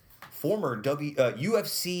 Former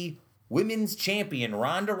UFC Women's Champion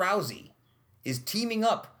Ronda Rousey is teaming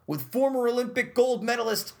up with former Olympic gold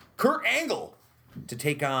medalist Kurt Angle to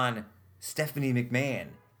take on Stephanie McMahon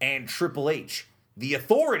and Triple H, the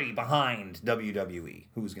authority behind WWE.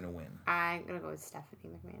 Who's going to win? I'm gonna go with Stephanie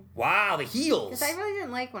McMahon. Wow, the heels. Because I really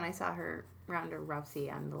didn't like when I saw her Ronda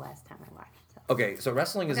Rousey on the last time I watched. So. Okay, so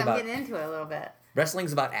wrestling is I'm about getting into it a little bit.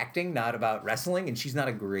 wrestling's about acting, not about wrestling, and she's not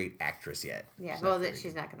a great actress yet. Yeah, She's well, not very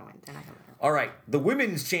she's not gonna win. They're not gonna win. All right, the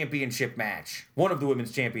women's championship match. One of the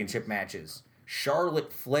women's championship matches.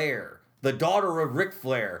 Charlotte Flair, the daughter of Ric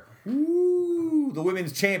Flair. Ooh, the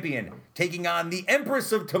women's champion, taking on the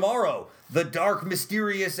Empress of Tomorrow, the dark,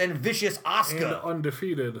 mysterious, and vicious And Asuka.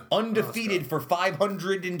 undefeated. Undefeated for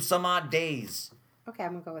 500 and some odd days. Okay,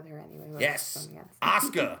 I'm gonna go with her anyway. What Yes, else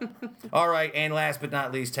am Asuka. All right, and last but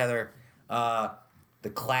not least, Heather, the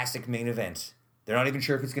classic main event. They're not even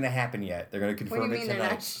sure if it's going to happen yet. They're going to What do confirm you it mean they're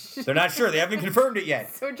tonight. not sure? They're not sure. They haven't confirmed it yet.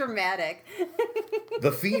 So dramatic. The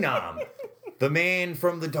Phenom, the man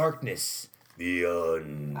from the darkness, The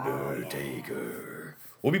Undertaker.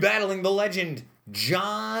 We'll be battling the legend,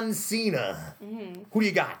 John Cena. Mm-hmm. Who do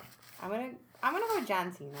you got? I'm gonna go with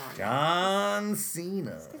John Cena. John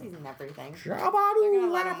Cena. Because he's in everything. They're They're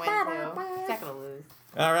gonna let him win too. He's not gonna lose.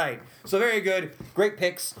 All right. So very good. Great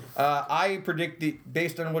picks. I predict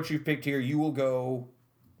based on what you've picked here, you will go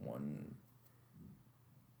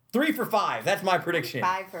 3 for 5. That's my prediction.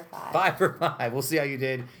 5 for 5. 5 for 5. We'll see how you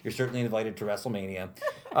did. You're certainly invited to WrestleMania.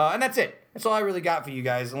 And that's it. That's all I really got for you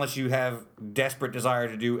guys, unless you have desperate desire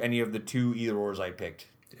to do any of the 2 either-ors I picked.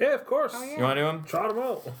 Yeah, of course. Oh, yeah. You want to do them? Trot them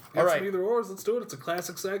out. All right. Some either ors. Let's do it. It's a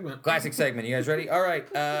classic segment. Classic segment. You guys ready? All right.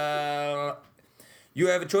 You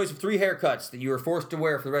have a choice of 3 haircuts that you are forced to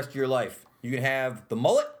wear for the rest of your life. You can have the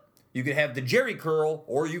mullet, you can have the jerry curl,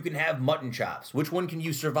 or you can have mutton chops. Which one can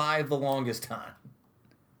you survive the longest time?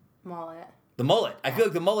 Mullet. The mullet. I feel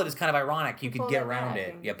like the mullet is kind of ironic. You could Pull get it around back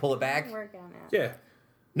it. and- Yeah, pull it back. Work on it. Yeah.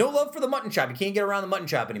 No love for the mutton chop. You can't get around the mutton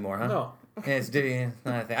chop anymore, huh? No. Yeah, it's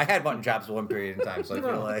not a thing. I had mutton chops at one period in time, so I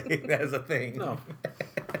feel No. like that is a thing. No.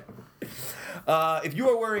 If you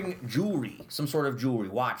are wearing jewelry, some sort of jewelry,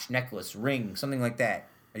 watch, necklace, ring, something like that,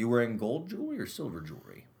 are you wearing gold jewelry or silver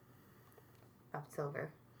jewelry?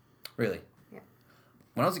 Silver. Really? Yeah.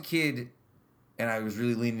 When I was a kid and I was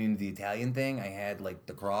really leaning into the Italian thing, I had like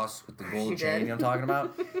the cross with the gold You chain, did? you know what I'm talking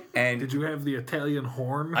about? And Did you have the Italian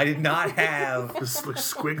horn? I did not have This like,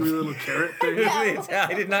 squiggly little carrot thing?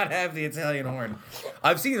 I did not have the Italian horn.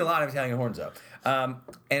 I've seen a lot of Italian horns though.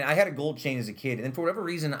 And I had a gold chain as a kid, and then for whatever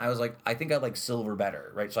reason, I was like, I think I like silver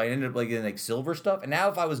better, right? So I ended up like getting like silver stuff. And now,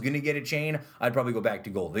 if I was gonna get a chain, I'd probably go back to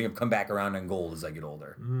gold. I think I've come back around on gold as I get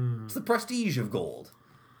older. It's the prestige of gold.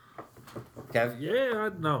 Kev, Yeah,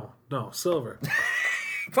 no, silver.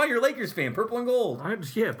 find your Lakers fan, purple and gold.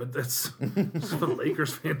 Yeah, but that's what a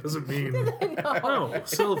Lakers fan doesn't mean. No,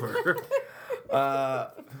 silver.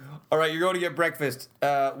 All right, you're going to get breakfast.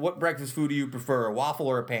 What breakfast food do you prefer, a waffle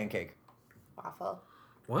or a pancake? Waffle.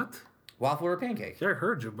 What? Waffle or a pancake? Yeah, I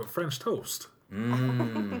heard you, but French toast.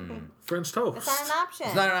 French toast. It's not an option.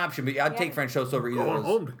 It's not an option, but I'd take French toast over either Going of those.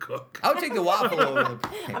 home to cook. I would take the waffle over the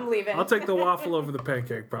pancake. I'm leaving. I'll take the waffle over the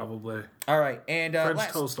pancake, probably. All right, and French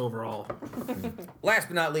toast overall. last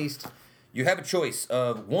but not least, you have a choice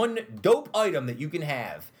of one dope item that you can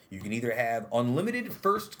have. You can either have unlimited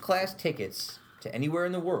first-class tickets to anywhere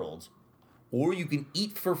in the world, or you can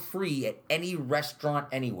eat for free at any restaurant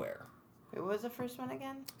anywhere. Wait, what was the first one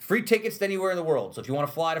again? Free tickets to anywhere in the world. So if you want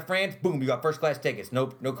to fly to France, boom, you got first-class tickets, no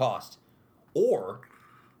cost. Or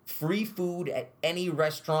free food at any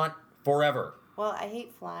restaurant forever. Well, I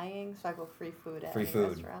hate flying, so I go free food at Free any food.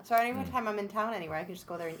 restaurant. So any time I'm in town anywhere, I can just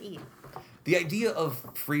go there and eat. The idea of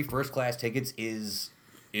free first-class tickets is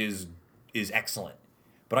excellent.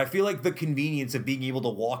 But I feel like the convenience of being able to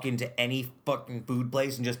walk into any fucking food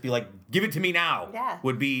place and just be like, give it to me now,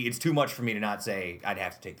 it's too much for me to not say I'd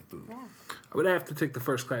have to take the food. Yeah. I would have to take the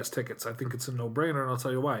first class tickets. I think it's a no-brainer, and I'll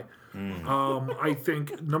tell you why. I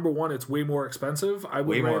think, number one, it's way more expensive. I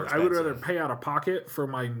would rather pay out of pocket for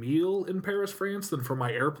my meal in Paris, France, than for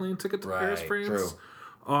my airplane ticket to Paris, France.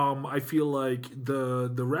 True. I feel like the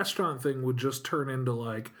restaurant thing would just turn into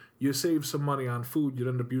like, you save some money on food, you'd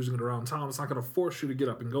end up using it around town. It's not going to force you to get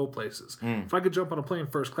up and go places. If I could jump on a plane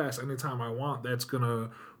first class anytime I want, that's going to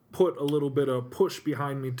put a little bit of push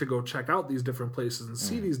behind me to go check out these different places and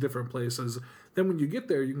see these different places. Then when you get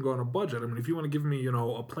there, you can go on a budget. I mean, if you want to give me,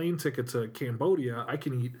 a plane ticket to Cambodia, I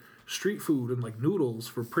can eat street food and like noodles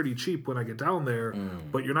for pretty cheap when I get down there,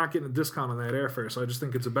 but you're not getting a discount on that airfare. So I just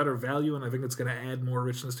think it's a better value, and I think it's going to add more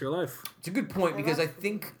richness to your life. It's a good point because I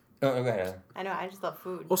think... Oh, go ahead. I know, I just love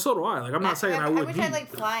food. Well, so do I. Like, I'm not saying I wouldn't wish I eat.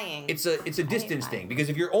 liked flying. It's a distance thing because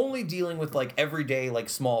if you're only dealing with like everyday like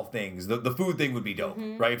small things, the food thing would be dope,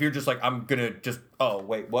 right? If you're just like I'm gonna just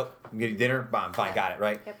what I'm getting dinner, fine, got it,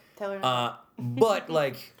 right? Yep, tell her. But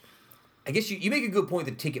like, I guess you make a good point.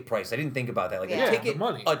 The ticket price, I didn't think about that. Like the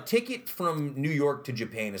money. A ticket from New York to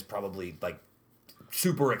Japan is probably like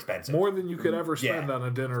super expensive. More than you could ever spend on a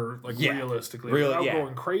dinner, like realistically, without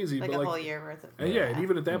going crazy. like but a whole year worth of and and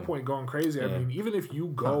even at that point, going crazy. I mean, even if you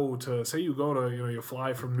go to, say you go to, you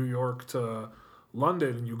fly from New York to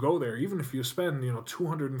London and you go there, even if you spend,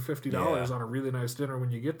 $250 on a really nice dinner when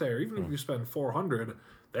you get there, even if you spend $400,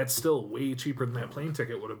 that's still way cheaper than that plane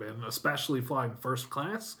ticket would have been, especially flying first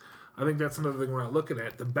class. I think that's another thing we're not looking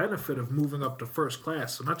at. The benefit of moving up to first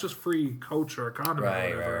class. So not just free coach or economy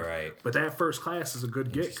or whatever. Right. But that first class is a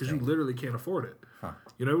good get because you literally can't afford it.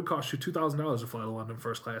 It would cost you $2,000 to fly to London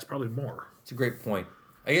first class, probably more. It's a great point.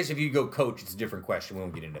 I guess if you go coach, it's a different question. We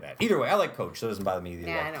won't get into that. Either way, I like coach, so it doesn't bother me either way.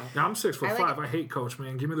 Yeah, I know. Now I'm 6'5". I like I hate Coach,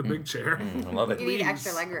 man. Give me the big chair. I love it. You need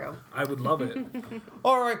extra leg room. I would love it.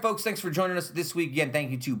 All right, folks, thanks for joining us this week. Again,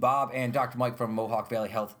 thank you to Bob and Dr. Mike from Mohawk Valley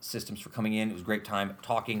Health Systems for coming in. It was a great time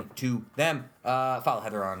talking to them. Follow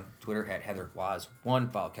Heather on Twitter at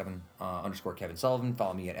HeatherWaz1. Follow Kevin _Kevin Sullivan.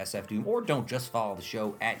 Follow me at SFDoom. Or don't just follow the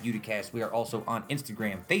show at Uticast. We are also on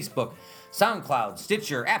Instagram, Facebook, SoundCloud,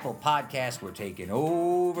 Stitcher, Apple Podcasts. We're taking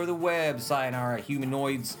over the web. Sayonara,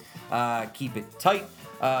 humanoids. Keep it tight.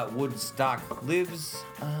 Woodstock lives.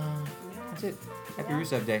 That's it. Happy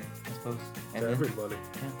Rusev Day, I suppose. And then, Everybody.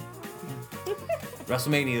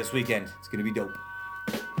 WrestleMania this weekend. It's going to be dope.